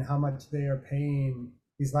drop in how much they are paying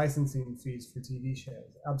these licensing fees for TV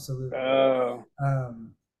shows. Absolutely. Oh,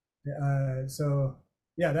 Um, so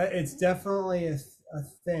yeah, that it's definitely a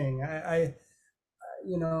thing.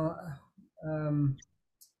 You know, um,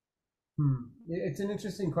 it's an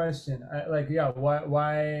interesting question. Like, yeah,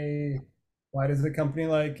 why does a company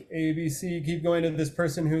like ABC keep going to this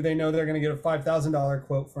person who they know they're going to get a $5,000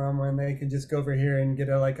 quote from when they could just go over here and get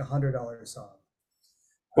a like $100 song?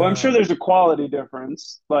 well, I'm sure Um, there's a quality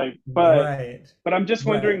difference, like, right, but I'm just right.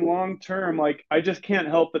 wondering long term, like, I just can't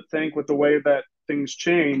help but think with the way that things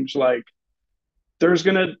change, like,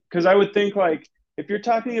 because I would think, like, if you're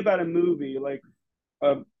talking about a movie, like,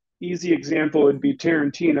 a easy example would be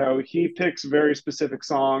Tarantino. He picks very specific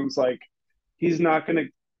songs. Like, he's not gonna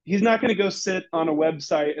he's not gonna go sit on a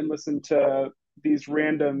website and listen to these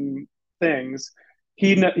random things.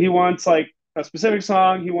 He wants like a specific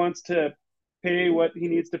song. He wants to pay what he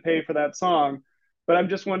needs to pay for that song. But I'm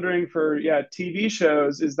just wondering, for TV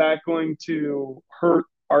shows, is that going to hurt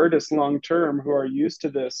artists long term who are used to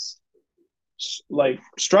this like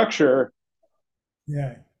structure?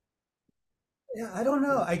 Yeah, yeah. I don't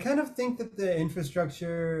know. I kind of think that the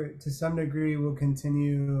infrastructure to some degree will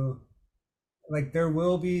continue. Like there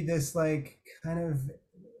will be this like kind of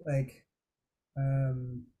like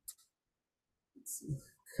um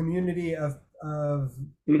community of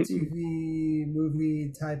Mm-hmm. TV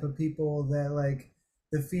movie type of people that like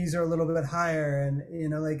the fees are a little bit higher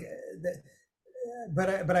and like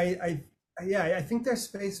that, but I yeah I think there's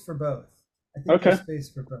space for both. I think there's Okay. space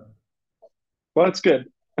for both. Well, that's good.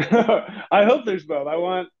 I hope there's both. I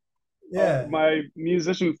want Yeah, my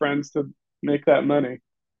musician friends to make that money,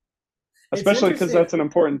 it's especially because interesting. that's an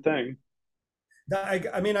important thing.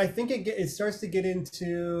 I mean, I think it starts to get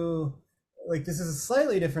into like this is a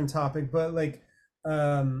slightly different topic, but like,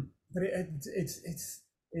 but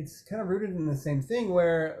it's kind of rooted in the same thing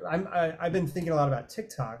where I've been thinking a lot about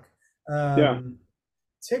TikTok. Yeah. Um,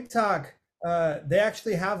 TikTok, they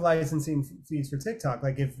actually have licensing fees for TikTok.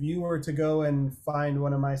 Like if you were to go and find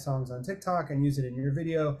one of my songs on TikTok and use it in your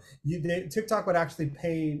video, TikTok would actually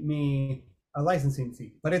pay me a licensing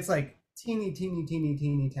fee, but it's like teeny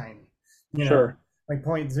tiny, you know, Sure. like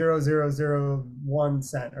 0.0001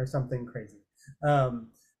 cent or something crazy. Um,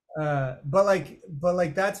 but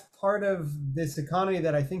like that's part of this economy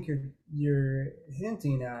that I think you're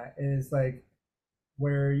hinting at is like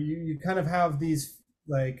where you kind of have these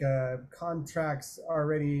like contracts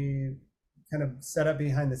already kind of set up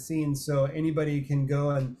behind the scenes so anybody can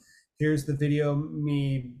go and here's the video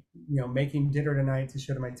me making dinner tonight to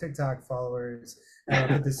show to my TikTok followers and I'll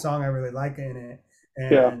put this song I really like in it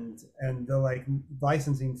Yeah. and the like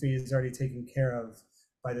licensing fee is already taken care of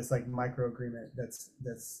by this like micro agreement that's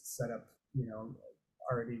set up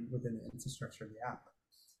already within the infrastructure of the app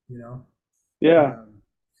you know Yeah. um,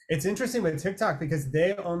 it's interesting with TikTok because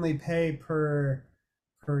they only pay per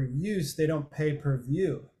per use, they don't pay per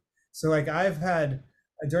view. So like I've had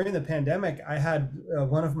during the pandemic, I had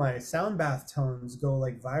one of my sound bath tones go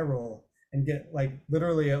like viral and get like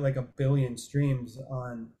literally like a billion streams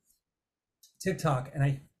on TikTok, and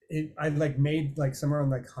I like made like somewhere around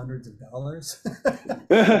like hundreds of dollars.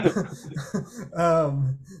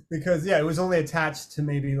 Because yeah, it was only attached to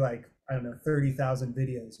maybe like I don't know 30,000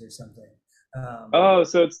 videos or something. Oh,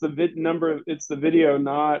 so it's the vid number, it's the video,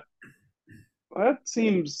 not that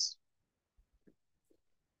seems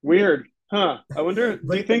weird. Huh. I wonder,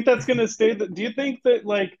 do you But think that's gonna stay do you think that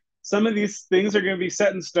like some of these things are gonna be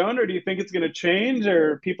set in stone, or do you think it's gonna change,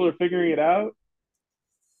 or people are figuring it out?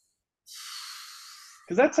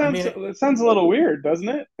 Because I mean, that sounds a little weird, doesn't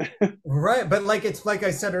it? right, but like it's like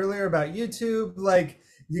I said earlier about YouTube, like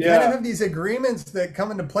you kind of Yeah. have these agreements that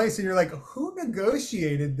come into place, and you're like, who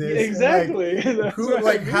negotiated Yeah, this, and like exactly. That's who, what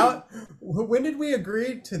I like mean. how, when did we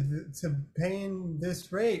agree to paying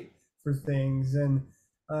this rate for things? And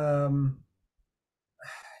um,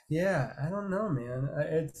 yeah, I don't know, man.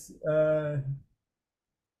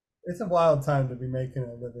 It's a wild time to be making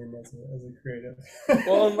a living as a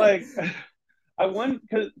Well, and creative. like I wonder,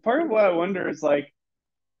 because part of what I wonder is like,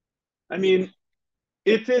 I mean,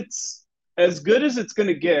 if it's as good as it's going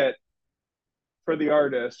to get for the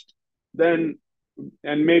artist, then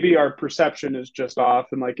and maybe our perception is just off.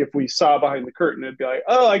 And like, if we saw behind the curtain, it'd be like,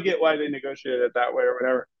 oh, I get why they negotiated it that way or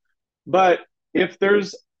whatever. But if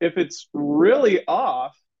it's really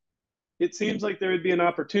off, it seems like there would be an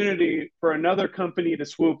opportunity for another company to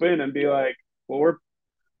swoop in and be like, well,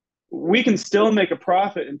 we can still make a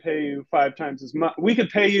profit and pay you 5 times as much. We could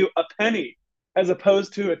pay you a penny as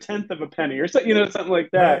opposed to a tenth of a penny, or so, something like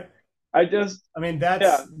that. Right. I just, I mean,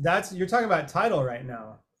 yeah. that's you're talking about Tidal right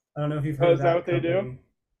now. I don't know if you've heard Oh, of is that that what they do? company.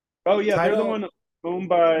 Oh, yeah, they're the Tidal, one owned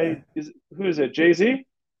by yeah. is who is it? Jay Z?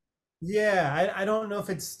 Yeah, I don't know if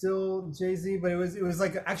it's still Jay-Z, but it was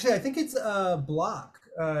like actually I think it's Block,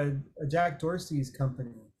 Jack Dorsey's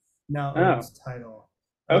company now Oh, owns Tidal.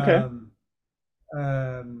 okay, Um,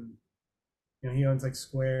 um, he owns like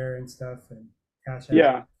Square and stuff and Cash App.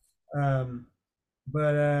 yeah, Um,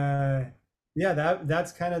 but yeah,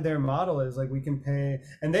 that's kind of their model is like we can pay,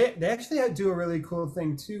 and they actually do a really cool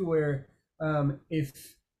thing too, where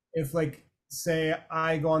if like say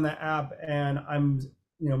I go on the app and I'm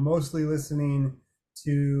mostly listening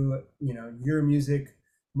to your music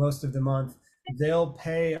most of the month, they'll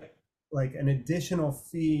pay like an additional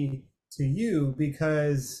fee to you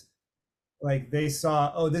because like they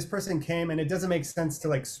saw, oh, this person came and it doesn't make sense to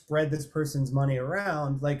like spread this person's money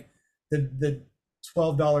around, like the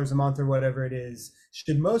 $12 a month or whatever it is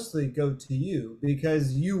should mostly go to you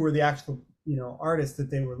because you were the actual artist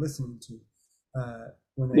that they were listening to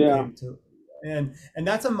when they yeah, came to. And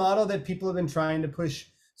that's a model that people have been trying to push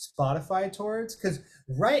Spotify towards, because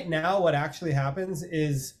right now what actually happens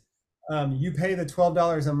is you pay the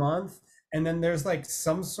 $12 a month, and then there's like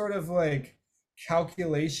some sort of like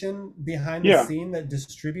calculation behind the yeah, scene that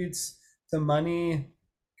distributes the money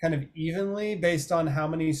kind of evenly based on how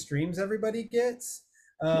many streams everybody gets.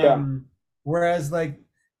 yeah, Um, Whereas like,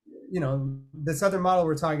 this other model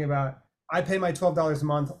we're talking about, I pay my $12 a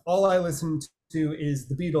month. All I listen to is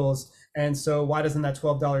the Beatles. And so why doesn't that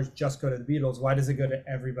 $12 just go to the Beatles? Why does it go to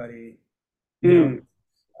everybody? You know, mm,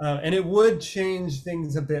 and it would change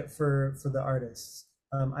things a bit for the artists.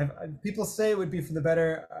 People say it would be for the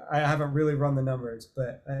better. I haven't really run the numbers,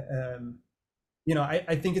 but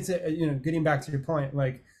I think it's getting back to your point,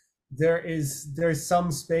 like there's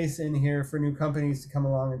some space in here for new companies to come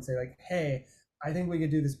along and say like, hey, I think we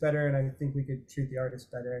could do this better, and I think we could treat the artists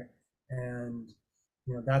better, and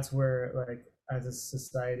that's where like as a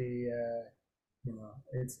society,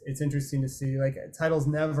 it's interesting to see like Title's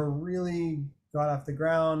never really got off the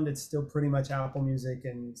ground. It's still pretty much Apple Music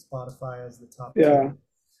and Spotify as the top yeah. two.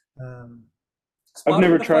 Um, I've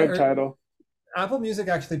never Spotify tried or Tidal. Apple Music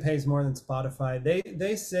actually pays more than Spotify.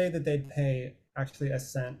 They say that they pay actually a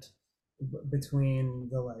cent between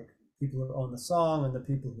the like people who own the song and the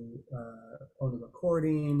people who own the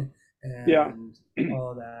recording Yeah, and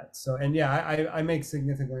all of that. So and yeah, I make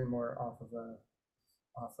significantly more off of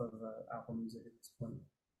Apple Music at this point.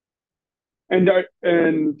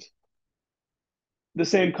 and the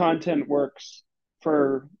same content works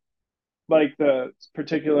for like the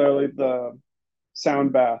particularly the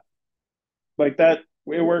sound bath like that.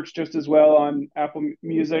 It works just as well on Apple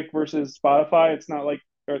Music versus Spotify. It's not like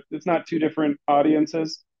it's not two different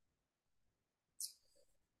audiences.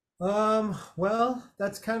 Well,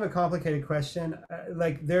 that's kind of a complicated question.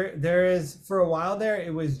 Like there is for a while there,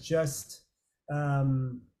 it was just,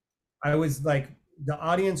 I was like the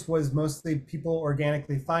audience was mostly people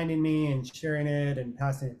organically finding me and sharing it and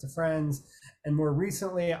passing it to friends. And more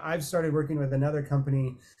recently, I've started working with another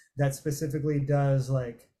company that specifically does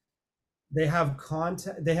like they have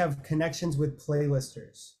content, they have connections with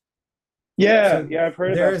playlisters. Yeah, So yeah, I've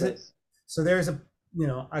heard there about is a this. there's a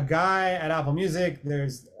a guy at Apple Music.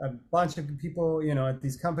 There's a bunch of people at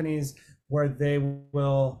these companies where they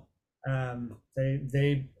will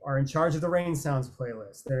they are in charge of the Rain Sounds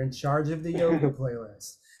playlist. They're in charge of the yoga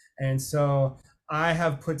playlist, and so I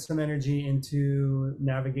have put some energy into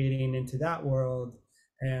navigating into that world,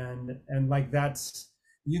 and like that's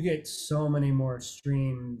you get so many more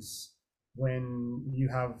streams when you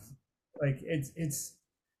have like it's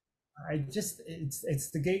I just it's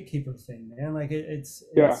the gatekeeper thing, man. Like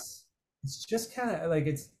Yeah, it's just kind of like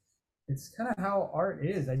it's kind of how art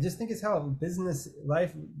is. I just think it's how business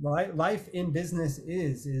life in business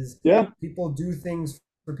is yeah. people do things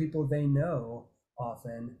for people they know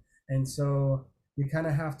often, and so you kind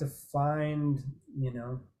of have to find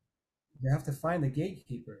you have to find the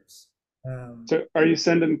gatekeepers. Um, So are you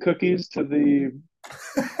sending cookies to the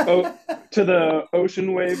oh to the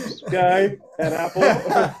ocean waves guy at Apple?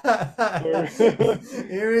 Or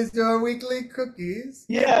Here is your weekly cookies.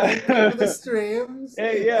 Thank you yeah. for the streams.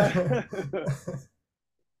 Hey, yeah.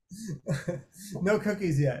 No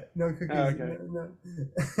cookies yet. No cookies. Okay. No,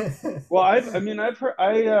 Well, no. I mean, I've heard,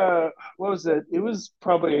 what was it? It was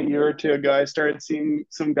probably a year or two ago. I started seeing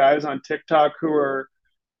some guys on TikTok who were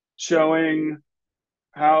showing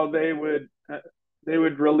how they would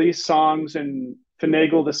release songs and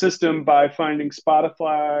finagle the system by finding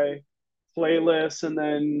Spotify playlists, and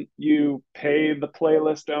then you pay the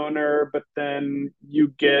playlist owner, but then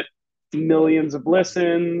you get millions of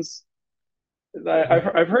listens. Right.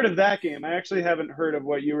 I've heard of that game. I actually haven't heard of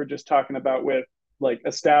what you were just talking about with like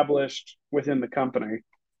established within the company.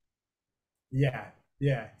 Yeah.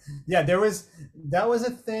 Yeah. Yeah. That was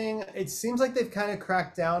a thing. It seems like they've kind of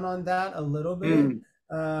cracked down on that a little bit. Mm,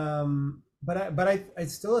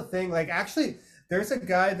 It's still a thing. Like actually, there's a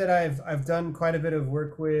guy that I've done quite a bit of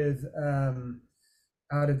work with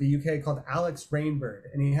out of the UK called Alex Rainbird,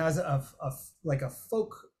 and he has like a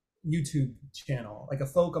folk YouTube channel, like a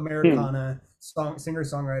folk mm, Americana singer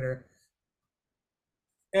songwriter,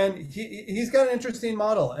 and he's got an interesting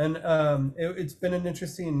model, and it's been an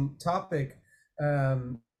interesting topic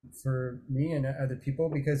um, for me and other people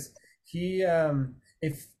because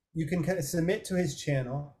if you can kind of submit to his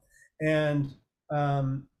channel, and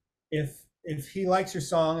if he likes your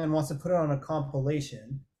song and wants to put it on a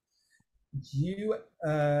compilation, you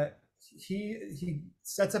he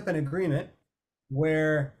sets up an agreement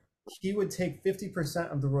where he would take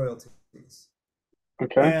 50% of the royalties,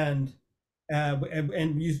 okay. and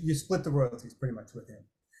and you split the royalties pretty much with him.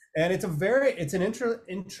 And it's an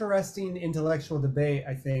interesting intellectual debate,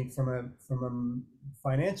 I think, from a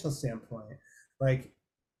financial standpoint. Like,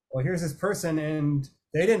 well, here's this person, and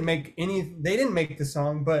they didn't make the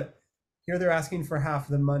song, but here they're asking for half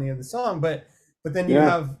the money of the song. But then you Yeah.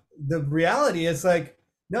 have the reality is like,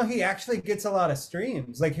 no, he actually gets a lot of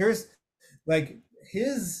streams. Like here's like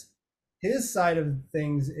his his side of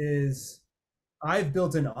things is I've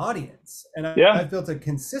built an audience and Yeah. I've built a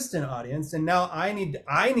consistent audience, and now I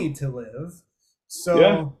need to live.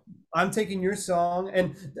 Yeah. So I'm taking your song,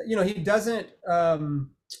 and he doesn't.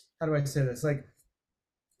 How do I say this? Like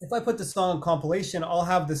if I put the song compilation, I'll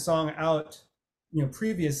have the song out,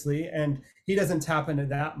 previously, and he doesn't tap into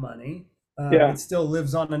that money. Yeah. It still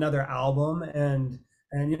lives on another album, and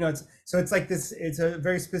it's like this. It's a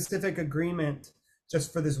very specific agreement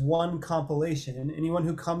just for this one compilation. Anyone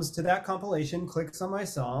who comes to that compilation clicks on my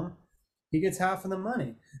song, he gets half of the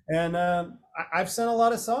money. And I've sent a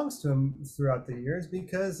lot of songs to him throughout the years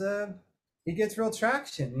because he gets real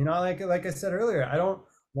traction. Like I said earlier, I don't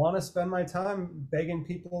want to spend my time begging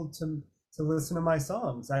people to listen to my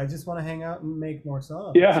songs. I just want to hang out and make more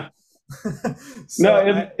songs. Yeah. No, So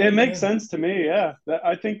I it makes yeah. sense to me. Yeah.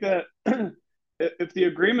 I think that if the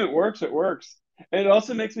agreement works, it works. And it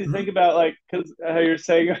also makes me think Mhm. about like, because how you're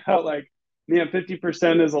saying about like,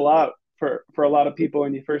 50% is a lot for a lot of people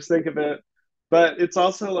when you first think of it. But it's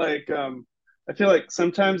also like, I feel like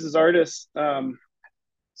sometimes as artists,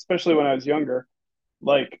 especially when I was younger,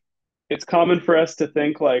 like it's common for us to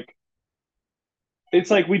think like,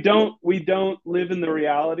 it's like we don't live in the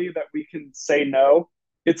reality that we can say no.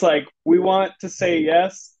 It's like we want to say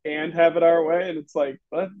yes and have it our way, and it's like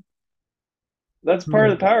that's part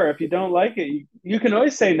of the Hmm. power. If you don't like it, you can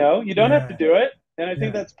always say no. You don't have to Yeah. do it, and I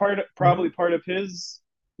think Yeah. that's probably Hmm. part of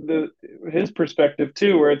the his perspective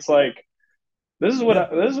too, where it's like Yeah.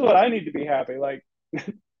 this is what I need to be happy.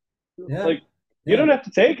 Yeah. Like you don't Yeah. have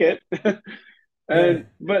to take it. Yeah. And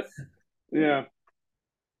but yeah.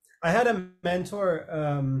 I had a mentor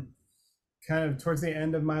kind of towards the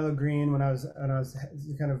end of Milo Green when I was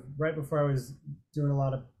kind of right before I was doing a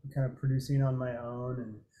lot of kind of producing on my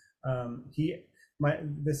own, and he my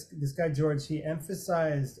this guy George, he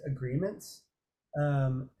emphasized agreements,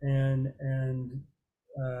 and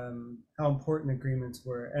how important agreements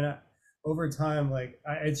were, and over time, like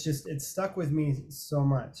it's just it stuck with me so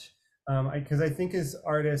much, because I think as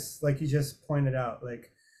artists, like you just pointed out,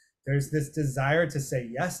 like there's this desire to say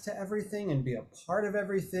yes to everything and be a part of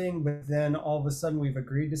everything, but then all of a sudden we've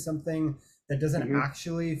agreed to something that doesn't Hmm.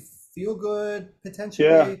 actually feel good Yeah.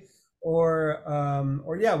 potentially, or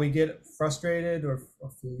yeah, we get frustrated or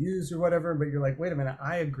feel used or whatever, but you're like, wait a minute,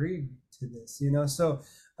 I agreed to this, you know? So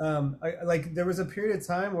like there was a period of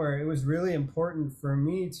time where it was really important for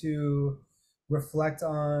me to reflect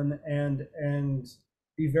on and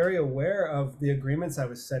be very aware of the agreements I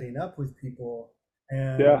was setting up with people,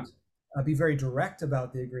 Yeah. and be very direct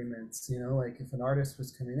about the agreements. You know, like if an artist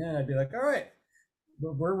was coming in, I'd be like, all right,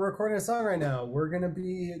 we're recording a song right now. We're going to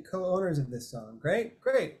be co-owners of this song. Great,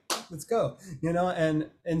 great. Let's go. You know, and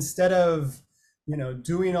instead of, you know,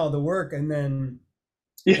 doing all the work and then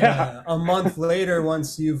Yeah. a month later,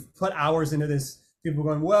 once you've put hours into this, people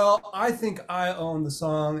going, well, I think I own the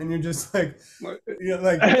song. And you're just like, you know,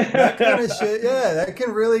 like that kind of shit. Yeah, that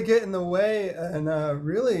can really get in the way, and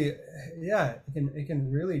really, yeah, it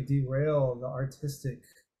can really derail the artistic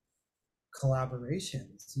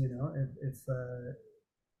collaborations. You know, if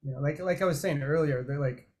you know, like I was saying earlier, they're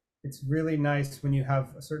like it's really nice when you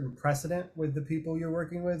have a certain precedent with the people you're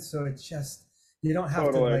working with. So it's just you don't have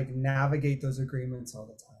to Totally. like navigate those agreements all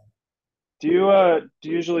the time. Do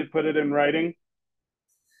you usually put it in writing?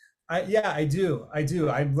 Yeah, I do. I do.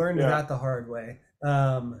 I learned Yeah. that the hard way.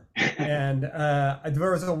 And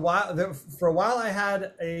there was a while for a while I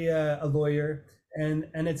had a lawyer, and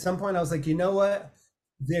at some point I was like, you know what,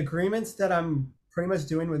 the agreements that I'm pretty much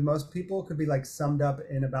doing with most people could be like summed up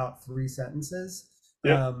in about 3 sentences.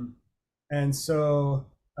 Yep. Um, and so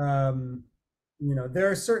um, you know, there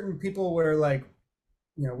are certain people where like,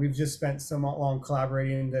 you know, we've just spent so long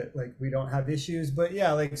collaborating that like we don't have issues, but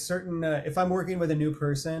yeah, like certain if I'm working with a new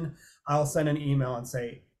person, I'll send an email and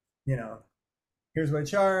say, you know, here's what I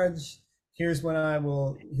charge, here's when I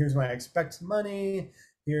expect money,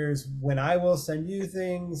 here's when I will send you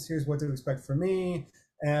things, here's what to expect from me,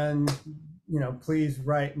 and you know, please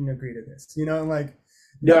write and agree to this, you know, and like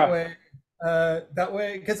that Yeah. way that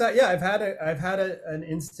way, because yeah, I've had an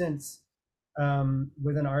instance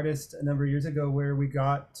with an artist a number of years ago where we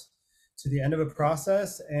got to the end of a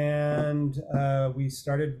process, and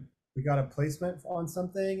we got a placement on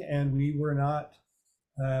something, and we were not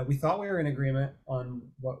we thought we were in agreement on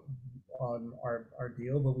what on our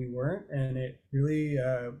deal, but we weren't, and it really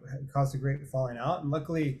caused a great falling out, and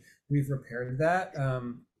luckily we've repaired that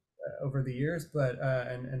over the years, but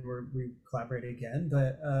and we collaborate again,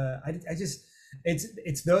 but I just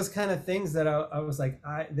it's those kind of things that I was like,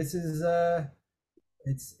 I this is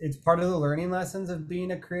it's part of the learning lessons of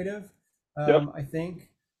being a creative, Yep. I think,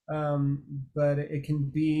 but it can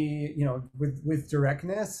be, you know, with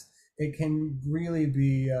directness, it can really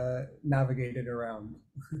be navigated around.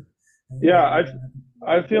 Yeah. You don't have to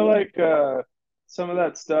I feel like some of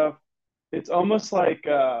that stuff, it's almost like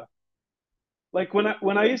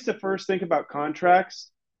when I used to first think about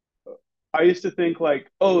contracts, I used to think like,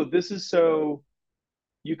 oh, this is so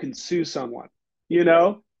you can sue someone, you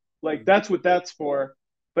know, like that's what that's for.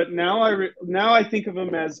 But now I think of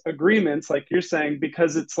them as agreements, like you're saying,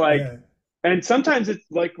 because it's like, yeah, and sometimes it's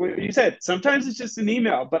like what you said, sometimes it's just an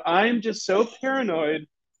email. But I'm just so paranoid,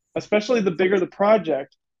 especially the bigger the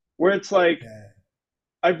project, where it's like yeah,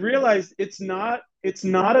 I've realized it's not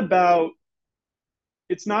about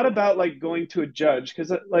like going to a judge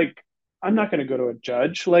because like I'm not going to go to a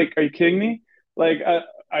judge. Like, are you kidding me? Like,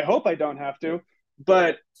 I hope I don't have to,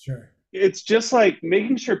 but sure, it's just like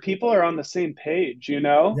making sure people are on the same page, you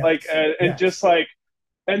know, like yes, and just yes, like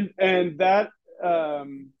and that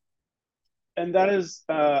um and that is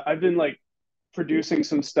I've been like producing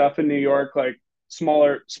some stuff in New York, like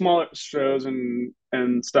smaller shows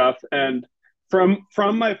and stuff, and from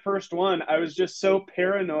my first one, I was just so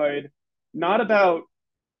paranoid, not about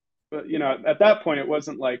but you know at that point it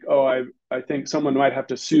wasn't like oh I think someone might have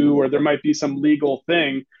to sue or there might be some legal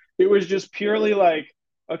thing. It was just purely like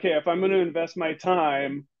okay if I'm going to invest my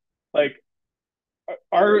time like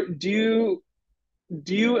are do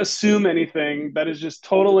you assume anything that is just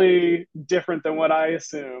totally different than what I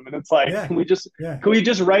assume? And it's like, yeah, yeah, can we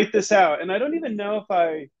just write this out? And I don't even know if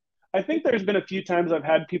I think there's been a few times I've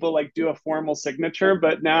had people like do a formal signature,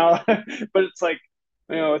 but now, but it's like,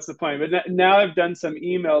 what's the point? But now I've done some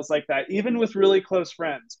emails like that, even with really close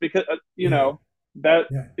friends, because Yeah, that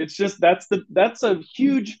yeah, it's just that's a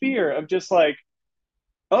huge fear of just like,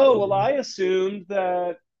 oh well, mhm. I assumed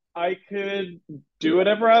that I could do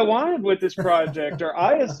whatever I wanted with this project, or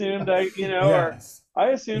I assumed or Yes, I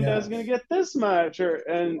assumed I was going yes. to get this much, or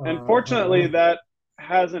and fortunately Uh-huh. that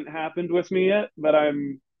hasn't happened with me yet, but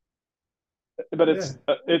Yeah,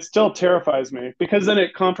 it still terrifies me because then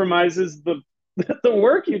it compromises the the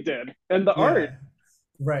work you did and the art. yeah.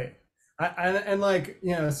 Right. And like,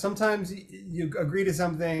 sometimes you agree to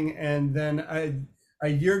something and then a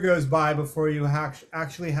year goes by before you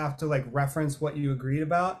actually have to like reference what you agreed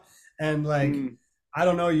about. And like, Mm. I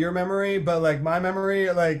don't know your memory, but like my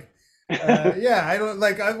memory, like, yeah, I don't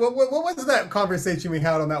like, what was that conversation we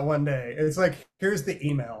had on that one day? It's like, here's the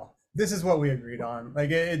email. This is what we agreed on.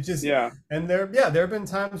 Like, it just, Yeah. and there have been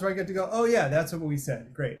times where I get to go, oh yeah, that's what we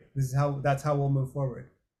said. Great. That's how we'll move forward.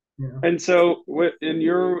 You know? And so, in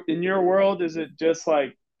your world, is it just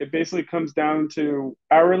like it basically comes down to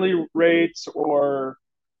hourly rates or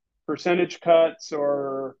percentage cuts,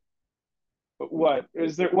 or what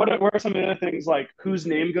is there? What are some of the things like whose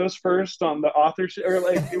name goes first on the authorship, or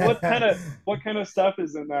like what kind of stuff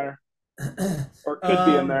is in there or could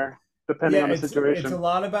be in um, there depending yeah, on the it's a situation?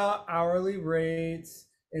 lot about hourly rates.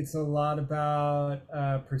 It's a lot about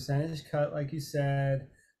percentage cut, like you said.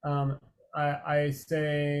 Um, I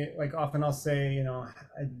say, like, often I'll say,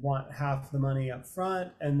 I want half the money up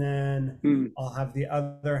front, and then Hmm. I'll have the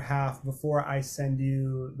other half before I send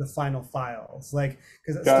you the final files. Like,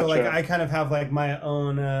 because so like Gotcha. I kind of have like my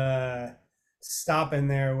own stop in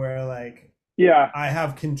there where like Yeah. I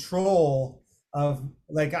have control of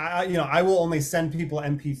like I will only send people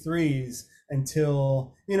MP3s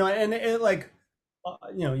until and it like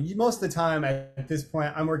most of the time at this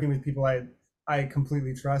point I'm working with people I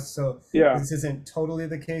completely trust, so Yeah. this isn't totally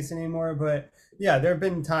the case anymore. But yeah, there have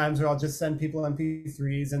been times where I'll just send people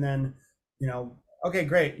MP3s and then you know okay,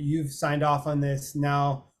 great, you've signed off on this.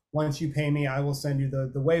 Now once you pay me, I will send you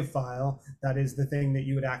the WAV file. That is the thing that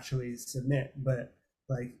you would actually submit. But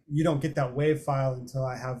like you don't get that WAV file until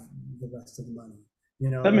I have the rest of the money.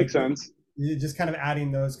 That Like makes sense. you're just kind of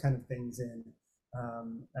adding those kind of things in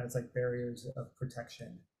as like barriers of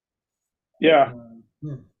protection. Yeah.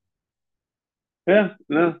 Yeah. Yeah.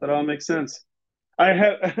 No, that all makes sense. I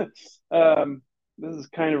have this is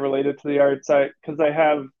kind of related to the art side because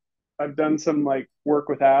I've done some like work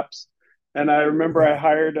with apps, and I remember Okay. I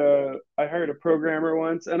hired a programmer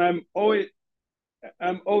once, and I'm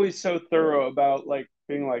always so thorough about like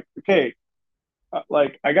being like, okay,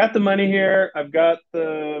 like I got the money here, I've got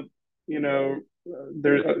the you know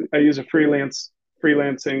there I use a freelancing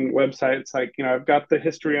website. It's like I've got the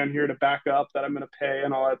history on here to back up that I'm going to pay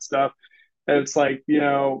and all that stuff. And it's like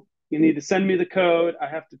you need to send me the code. I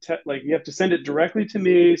have to like you have to send it directly to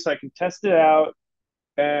me so I can test it out,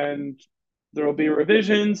 and there will be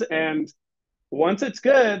revisions. And once it's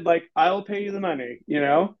good, like I'll pay you the money.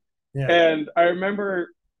 Yeah. And I remember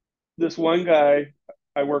this one guy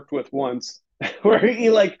I worked with once where he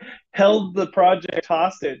like held the project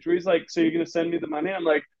hostage. Where he's like, "So you're gonna send me the money?" I'm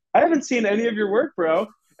like, "I haven't seen any of your work, bro."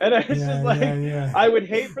 And it's just Yeah. Yeah. like Yeah. I would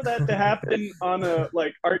hate for that to happen on a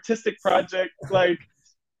like artistic project,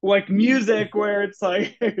 like music, where it's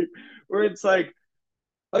like where it's like,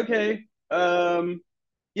 okay,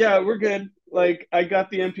 yeah, we're good. Like I got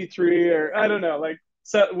the MP3, or I don't know, like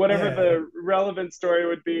so whatever Yeah. the relevant story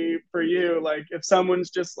would be for you. Like if someone's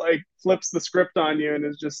just like flips the script on you and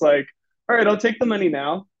is just like, all right, I'll take the money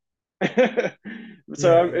now.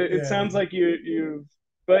 So Yeah. it Yeah. sounds like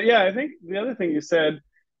but yeah, I think the other thing you said,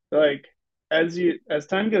 like as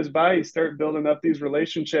time goes by, you start building up these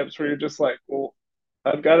relationships where you're just like, well,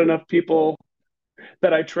 I've got enough people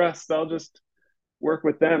that I trust. I'll just work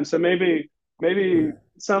with them. So maybe Yeah.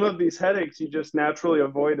 some of these headaches you just naturally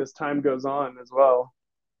avoid as time goes on as well.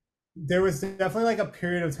 There was definitely like a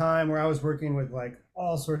period of time where I was working with like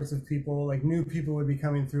all sorts of people, like new people would be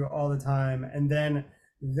coming through all the time. And then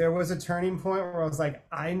there was a turning point where I was like,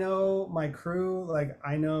 I know my crew, like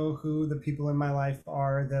I know who the people in my life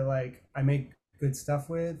are that like I make good stuff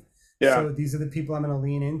with. Yeah. So these are the people I'm going to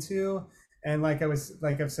lean into. And like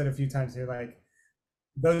I've said a few times here, like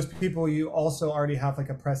those people you also already have like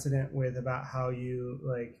a precedent with about how you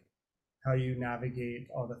navigate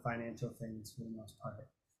all the financial things for the most part.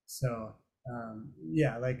 So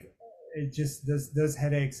yeah, like it just those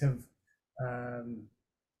headaches have um,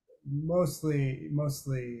 mostly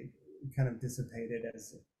kind of dissipated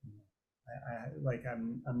as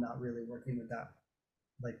I'm not really working with that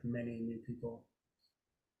like many new people.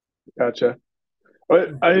 Gotcha. But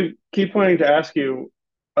Yeah. I keep wanting to ask you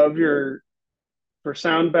of your for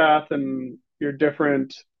sound bath and your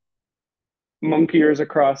different monkey ears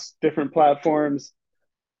across different platforms,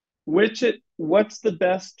 what's the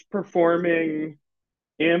best performing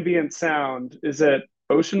ambient sound? Is it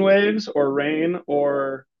ocean waves or rain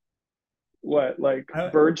or what, like I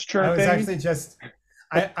birds I was chirping? actually just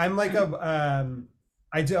I'm like a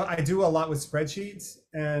I do a lot with spreadsheets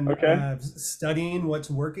and Okay. studying what's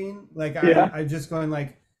working. Like Yeah. I'm just going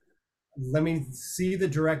like, let me see the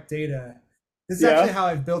direct data. This is actually Yeah. how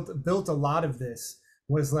I've built a lot of this.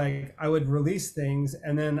 Was like I would release things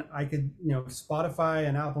and then I could, Spotify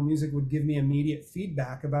and Apple Music would give me immediate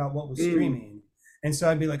feedback about what was Mm. streaming. And so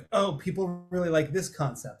I'd be like, oh, people really like this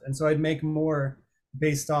concept. And so I'd make more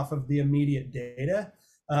based off of the immediate data.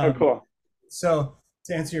 Oh, Um, cool. so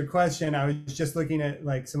to answer your question, I was just looking at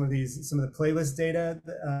like some of the playlist data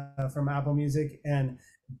from Apple Music, and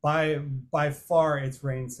by by far it's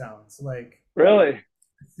rain sounds. Like Really?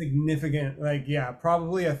 significant, like yeah,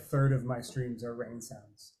 probably a third of my streams are rain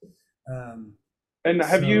sounds. Um, And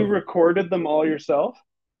have you so recorded them all yourself?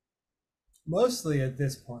 mostly at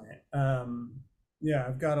this point, yeah,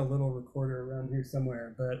 I've got a little recorder around here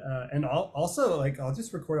somewhere, but and also like I'll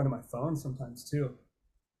just record onto my phone sometimes too.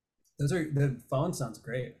 Those are the phone sounds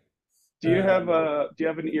great. Um, Do you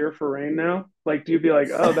have an ear for rain now? Like, do you be like,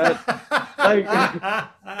 oh, that like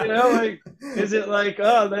like is it like,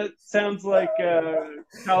 oh, that sounds like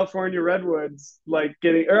California redwoods like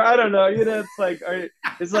getting, or I don't know,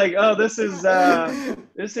 it's like, oh,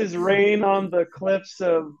 this is rain on the cliffs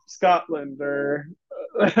of Scotland, or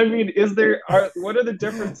I mean, what are the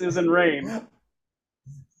differences in rain?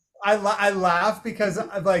 I laugh because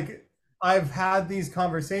I've had these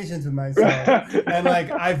conversations with myself, and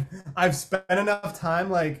like I've spent enough time.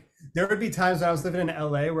 Like there would be times when I was living in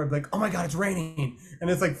LA where I'd be like, oh my god, it's raining, and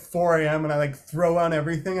it's like 4 a.m. and I like throw on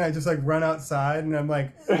everything and I just like run outside and I'm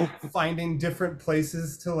like finding different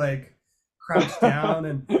places to like crouch down,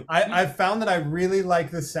 and I've found that I really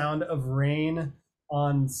like the sound of rain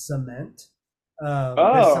on cement.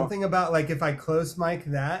 There's Oh. something about like if I close mic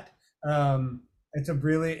that. It's a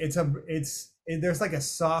really there's like a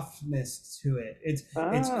softness to it. It's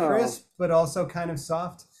Oh. crisp but also kind of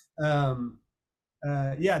soft. Um,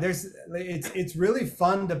 yeah, it's really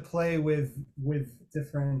fun to play with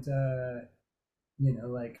different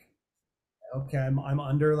like okay, I'm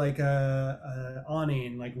under like a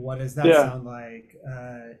awning. Like what does that Yeah. sound like?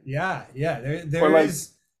 Yeah, Or there like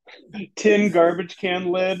is. tin garbage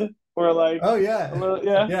can lid, or like Oh a yeah, little,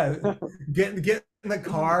 yeah. yeah. Get in the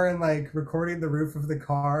car and like recording the roof of the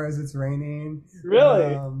car as it's raining.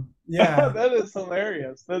 Really? Yeah. That is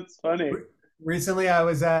hilarious. That's funny. Recently, I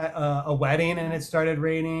was at a wedding and it started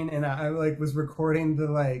raining, and I like was recording the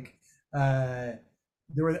like uh,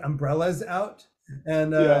 there were umbrellas out,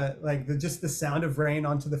 and Yeah. like just the sound of rain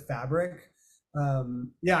onto the fabric.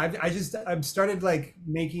 Yeah, I've started like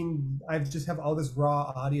making. I just have all this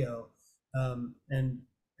raw audio, and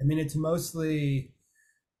I mean it's mostly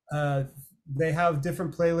uh, they have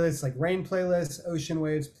different playlists like rain playlists, ocean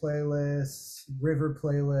waves playlists, river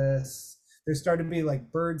playlists. There started to be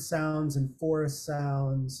like bird sounds and forest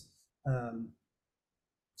sounds. Um,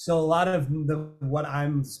 so a lot of what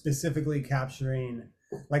I'm specifically capturing,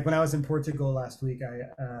 like when I was in Portugal last week,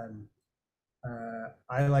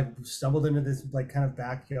 I like stumbled into this like kind of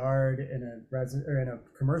backyard in in a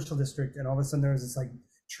commercial district, and all of a sudden there was this like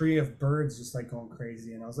tree of birds just like going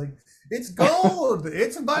crazy, and I was like, "It's gold!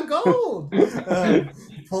 It's my gold!"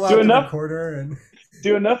 Pull Do out the enough recorder and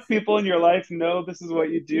do enough people in your life know this is what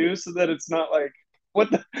you do, so that it's not like, what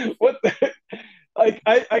the like,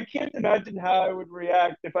 I can't imagine how I would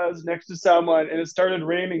react if I was next to someone and it started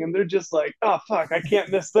raining and they're just like, oh fuck, I can't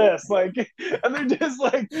miss this. Like, and they're just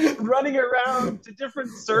like running around to different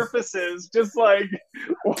surfaces, just like,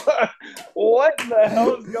 what the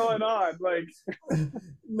hell is going on? Like,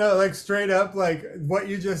 no, like straight up, like what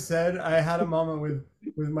you just said. I had a moment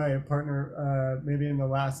with my partner, maybe in the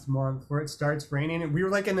last month, where it starts raining, and we were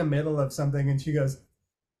like in the middle of something, and she goes,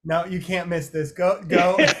 "No, you can't miss this. Go,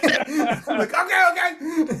 go." I'm like, "Okay,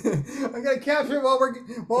 okay." I'm gonna capture it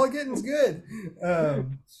while getting's good.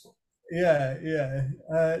 Yeah,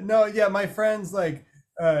 yeah. No, yeah. My friends like,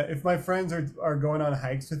 if my friends are going on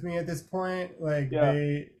hikes with me at this point, like yeah.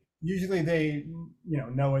 they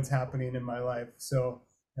know what's happening in my life, so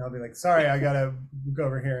I'll be like, sorry, I gotta go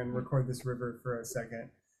over here and record this river for a second.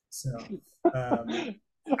 So um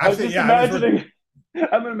I was actually, just yeah, imagining,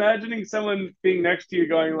 I'm imagining someone being next to you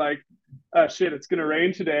going like, oh shit, it's gonna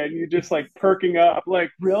rain today, and you just like perking up, like,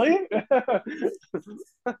 really?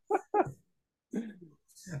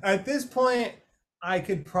 at this point I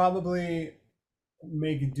could probably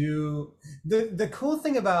make do. The cool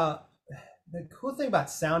thing about the cool thing about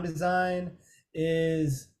sound design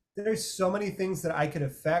is there's so many things that I could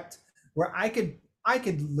affect where I could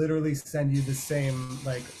literally send you the same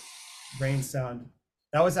like rain sound.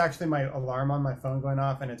 That was actually my alarm on my phone going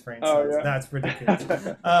off, and it's rain Oh sounds. That's ridiculous.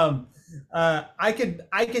 yeah. I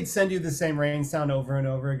could send you the same rain sound over and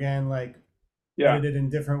over again, like Yeah. edited in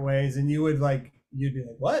different ways, and you'd be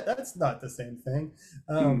like, what? That's not the same thing.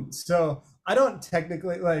 Mm. So I don't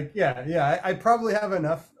technically like, yeah. I probably have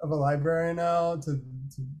enough of a library now to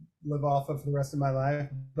live off of for the rest of my life,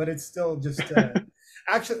 but it's still just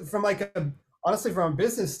actually from like a honestly from a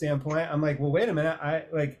business standpoint, I'm like, well, wait a minute,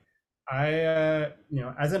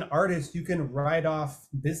 as an artist, you can write off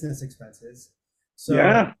business expenses. So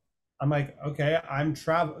Yeah. I'm like, okay, I'm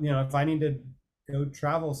travel, if I need to go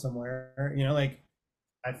travel somewhere, like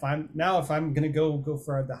if I'm gonna go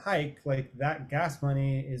for the hike, like that gas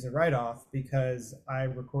money is a write off because I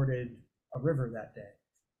recorded a river that day.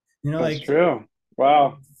 That's Like true.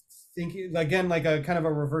 Wow. thinking again, like a kind of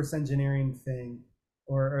a reverse engineering thing,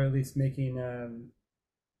 or at least making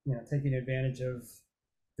taking advantage of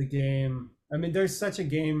the game. I mean, there's such a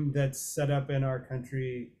game that's set up in our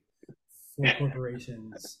country for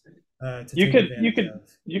corporations to You take could you advantage could of.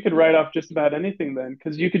 you could write off just about anything then,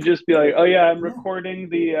 because you could just be like, oh yeah, I'm Yeah. recording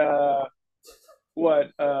the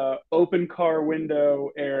what open car window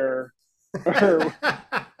air or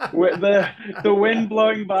the wind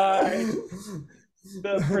blowing by,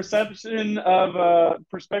 the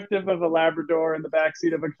perspective of a Labrador in the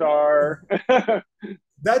backseat of a car.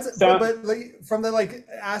 That's So but like from the like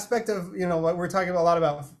aspect of what we're talking about a lot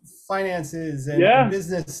about finances and yeah,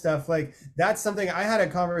 business stuff, like that's something I had a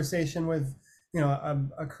conversation with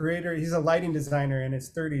a creator. He's a lighting designer in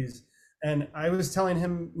his 30s, and I was telling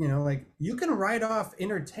him, like you can write off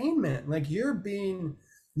entertainment, like you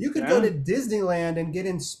could go yeah, to Disneyland and get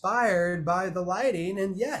inspired by the lighting,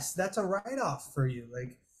 and yes, that's a write off for you,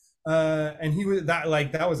 like and he was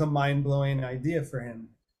that was a mind-blowing idea for him,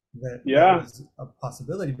 that yeah. was a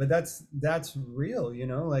possibility. But that's real,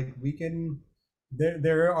 like we can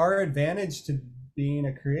there are advantage to being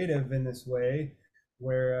a creative in this way,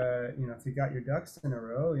 where if you got your ducks in a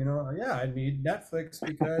row, yeah, I need Netflix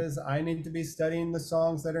because I need to be studying the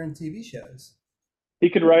songs that are in TV shows, He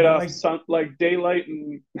could write off like sun like daylight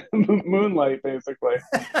and moonlight, basically.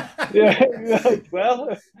 Yeah, like, well,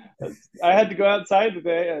 I had to go outside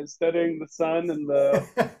today. I was studying the sun and the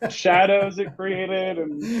shadows it created,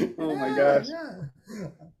 and oh my yeah, gosh, yeah.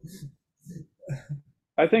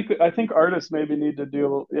 I think artists maybe need to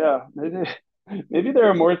do, yeah, maybe there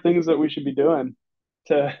are more things that we should be doing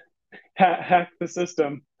to hack the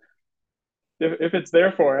system if it's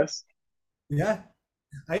there for us. Yeah,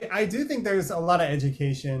 I do think there's a lot of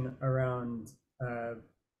education around uh,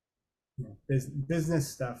 business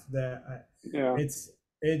stuff that Yeah, it's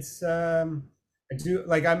I do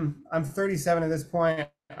like I'm 37 at this point.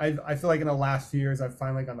 I feel like in the last few years I've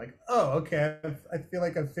finally gone like, oh, okay, I feel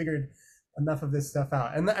like I've figured enough of this stuff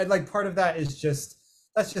out, and like part of that is just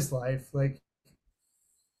that's just life, like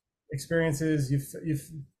experiences.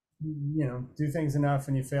 Do things enough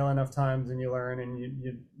and you fail enough times and you learn and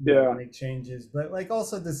you yeah, make changes, but like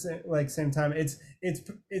also the same time it's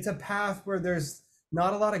a path where there's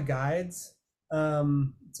not a lot of guides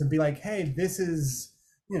to be like, hey, this is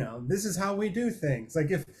how we do things.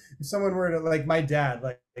 Like if someone were to, like my dad,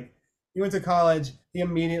 like he went to college, he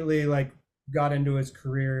immediately like got into his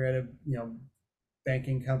career at a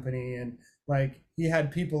banking company, and like he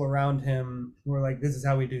had people around him who were like, this is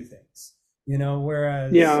how we do things,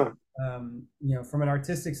 whereas yeah, from an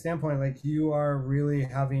artistic standpoint, like you are really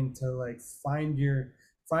having to like find your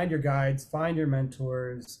guides, find your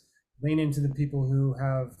mentors, lean into the people who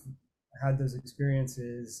have had those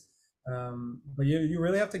experiences, but you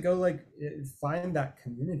really have to go like find that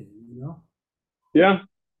community. yeah.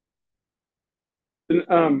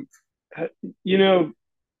 And, you know,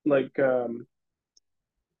 like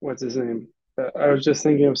what's his name? I was just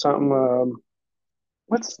thinking of something.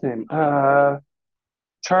 What's his name?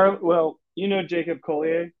 Charlie. Well, Jacob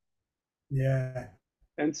Collier, Yeah,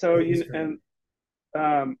 and so yeah, he's great.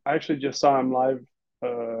 I actually just saw him live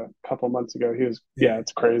a couple months ago. Yeah, Yeah,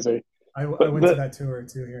 it's crazy. I But went to that tour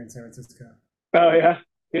too here in San Francisco. oh yeah,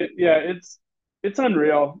 yeah, it's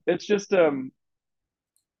unreal. It's just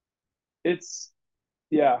it's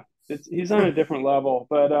yeah, it's he's on a different level.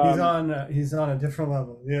 But He's on a different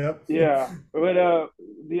level. Yep. yeah, but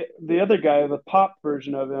the other guy, the pop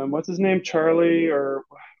version of him, what's his name? Charlie, or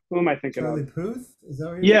who am I thinking of? Charlie Puth, is that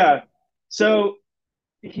what you're saying? Yeah. So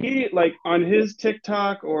he, like, on his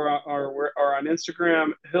TikTok or on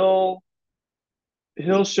Instagram,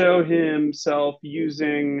 he'll show himself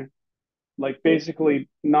using like basically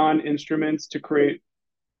non-instruments to create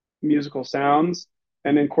musical sounds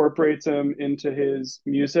and incorporates them into his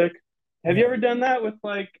music. Have you Yeah. ever done that with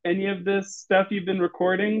like any of this stuff you've been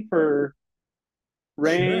recording for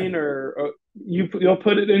Rain, Sure. or you'll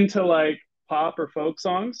put it into like pop or folk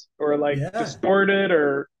songs or like Yeah. distorted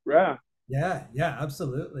or yeah. Yeah. Yeah.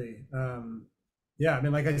 Absolutely. Yeah. I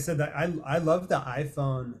mean, like I said, that I love the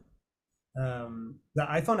iPhone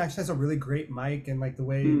actually has a really great mic and like the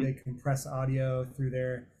way Hmm. they compress audio through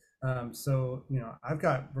there. So I've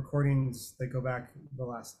got recordings that go back the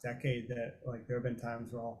last decade that like there have been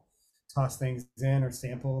times where I'll toss things in or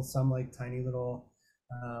sample some like tiny little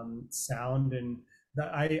sound, and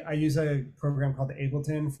I use a program called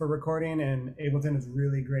Ableton for recording, and Ableton is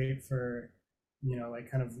really great for like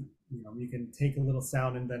kind of you can take a little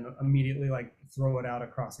sound and then immediately like throw it out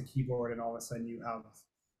across a keyboard, and all of a sudden you have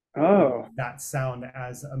Oh, that sound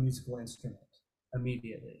as a musical instrument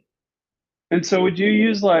immediately. and so would you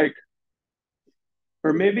use like,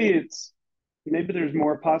 or maybe there's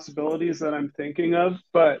more possibilities that I'm thinking of,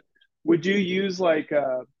 but would you use like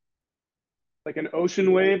an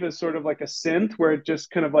ocean wave as sort of like a synth where it just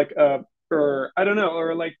kind of like or I don't know,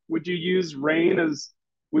 or like would you use rain as,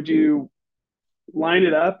 would you line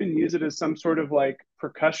it up and use it as some sort of like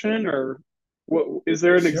percussion, or what is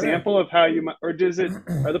there an Sure. example of how you might, or does it,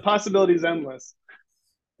 are the possibilities endless?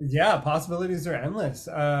 Yeah, possibilities are endless.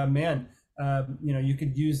 Man, you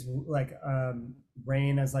could use like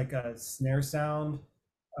rain as like a snare sound,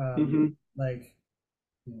 Mm-hmm. like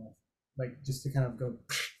you know, like just to kind of go,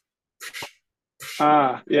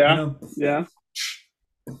 Ah, you yeah, know, yeah.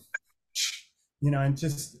 and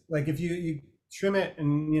just like if you trim it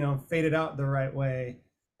and fade it out the right way,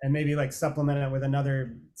 and maybe like supplement it with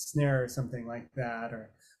another snare or something like that,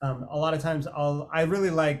 or a lot of times I really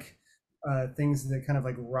like things that kind of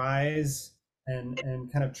like rise and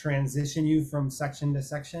kind of transition you from section to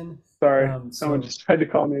section. Sorry, someone So just tried to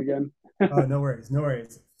call me again. oh, no worries, no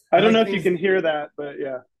worries. I I don't know like if you things. can hear that, but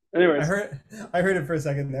yeah. I Anyways, heard I heard it for a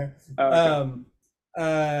second there. oh, okay. Um,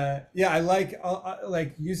 yeah, I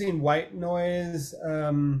like using white noise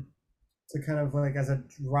to kind of like as a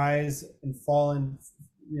rise and fall, and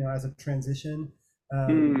as a transition.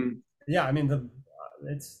 Hmm. Yeah, I mean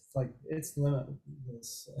it's like it's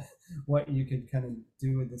limitless what you could kind of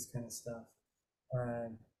do with this kind of stuff. Uh,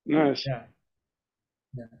 Nice, yeah,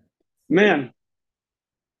 yeah. man,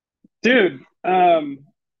 dude.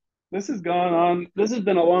 This has gone on. This has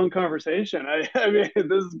been a long conversation. I mean,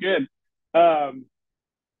 this is good. Um,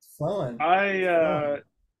 It's flowing. I It's uh,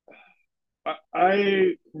 flowing.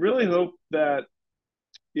 I really hope that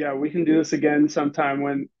yeah we can do this again sometime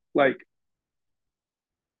when like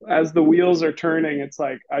as the wheels are turning. It's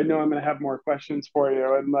like I know I'm gonna have more questions for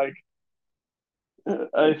you, and like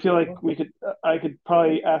I feel like Cool. I could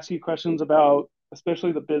probably ask you questions about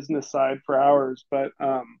especially the business side for hours. But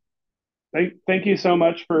thank you so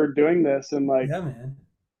much for doing this, and like Yeah, man.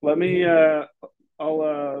 let me Yeah,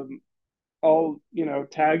 I'll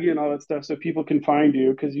tag you and all that stuff so people can find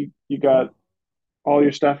you because you got cool. all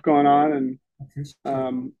your stuff going on, and I appreciate it.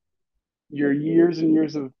 um, your years and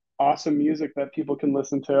years of awesome music that people can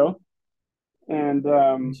listen to. And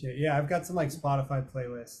Appreciate it. Yeah, I've got some like Spotify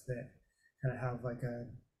playlists that kind of have like a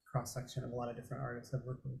cross section of a lot of different artists I've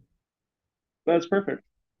worked with. that's perfect.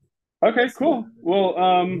 Okay, So cool. Well,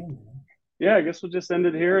 yeah, man. yeah, I guess we'll just end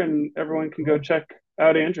it here and everyone can go Cool. check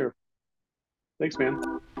out Andrew. Thanks, man.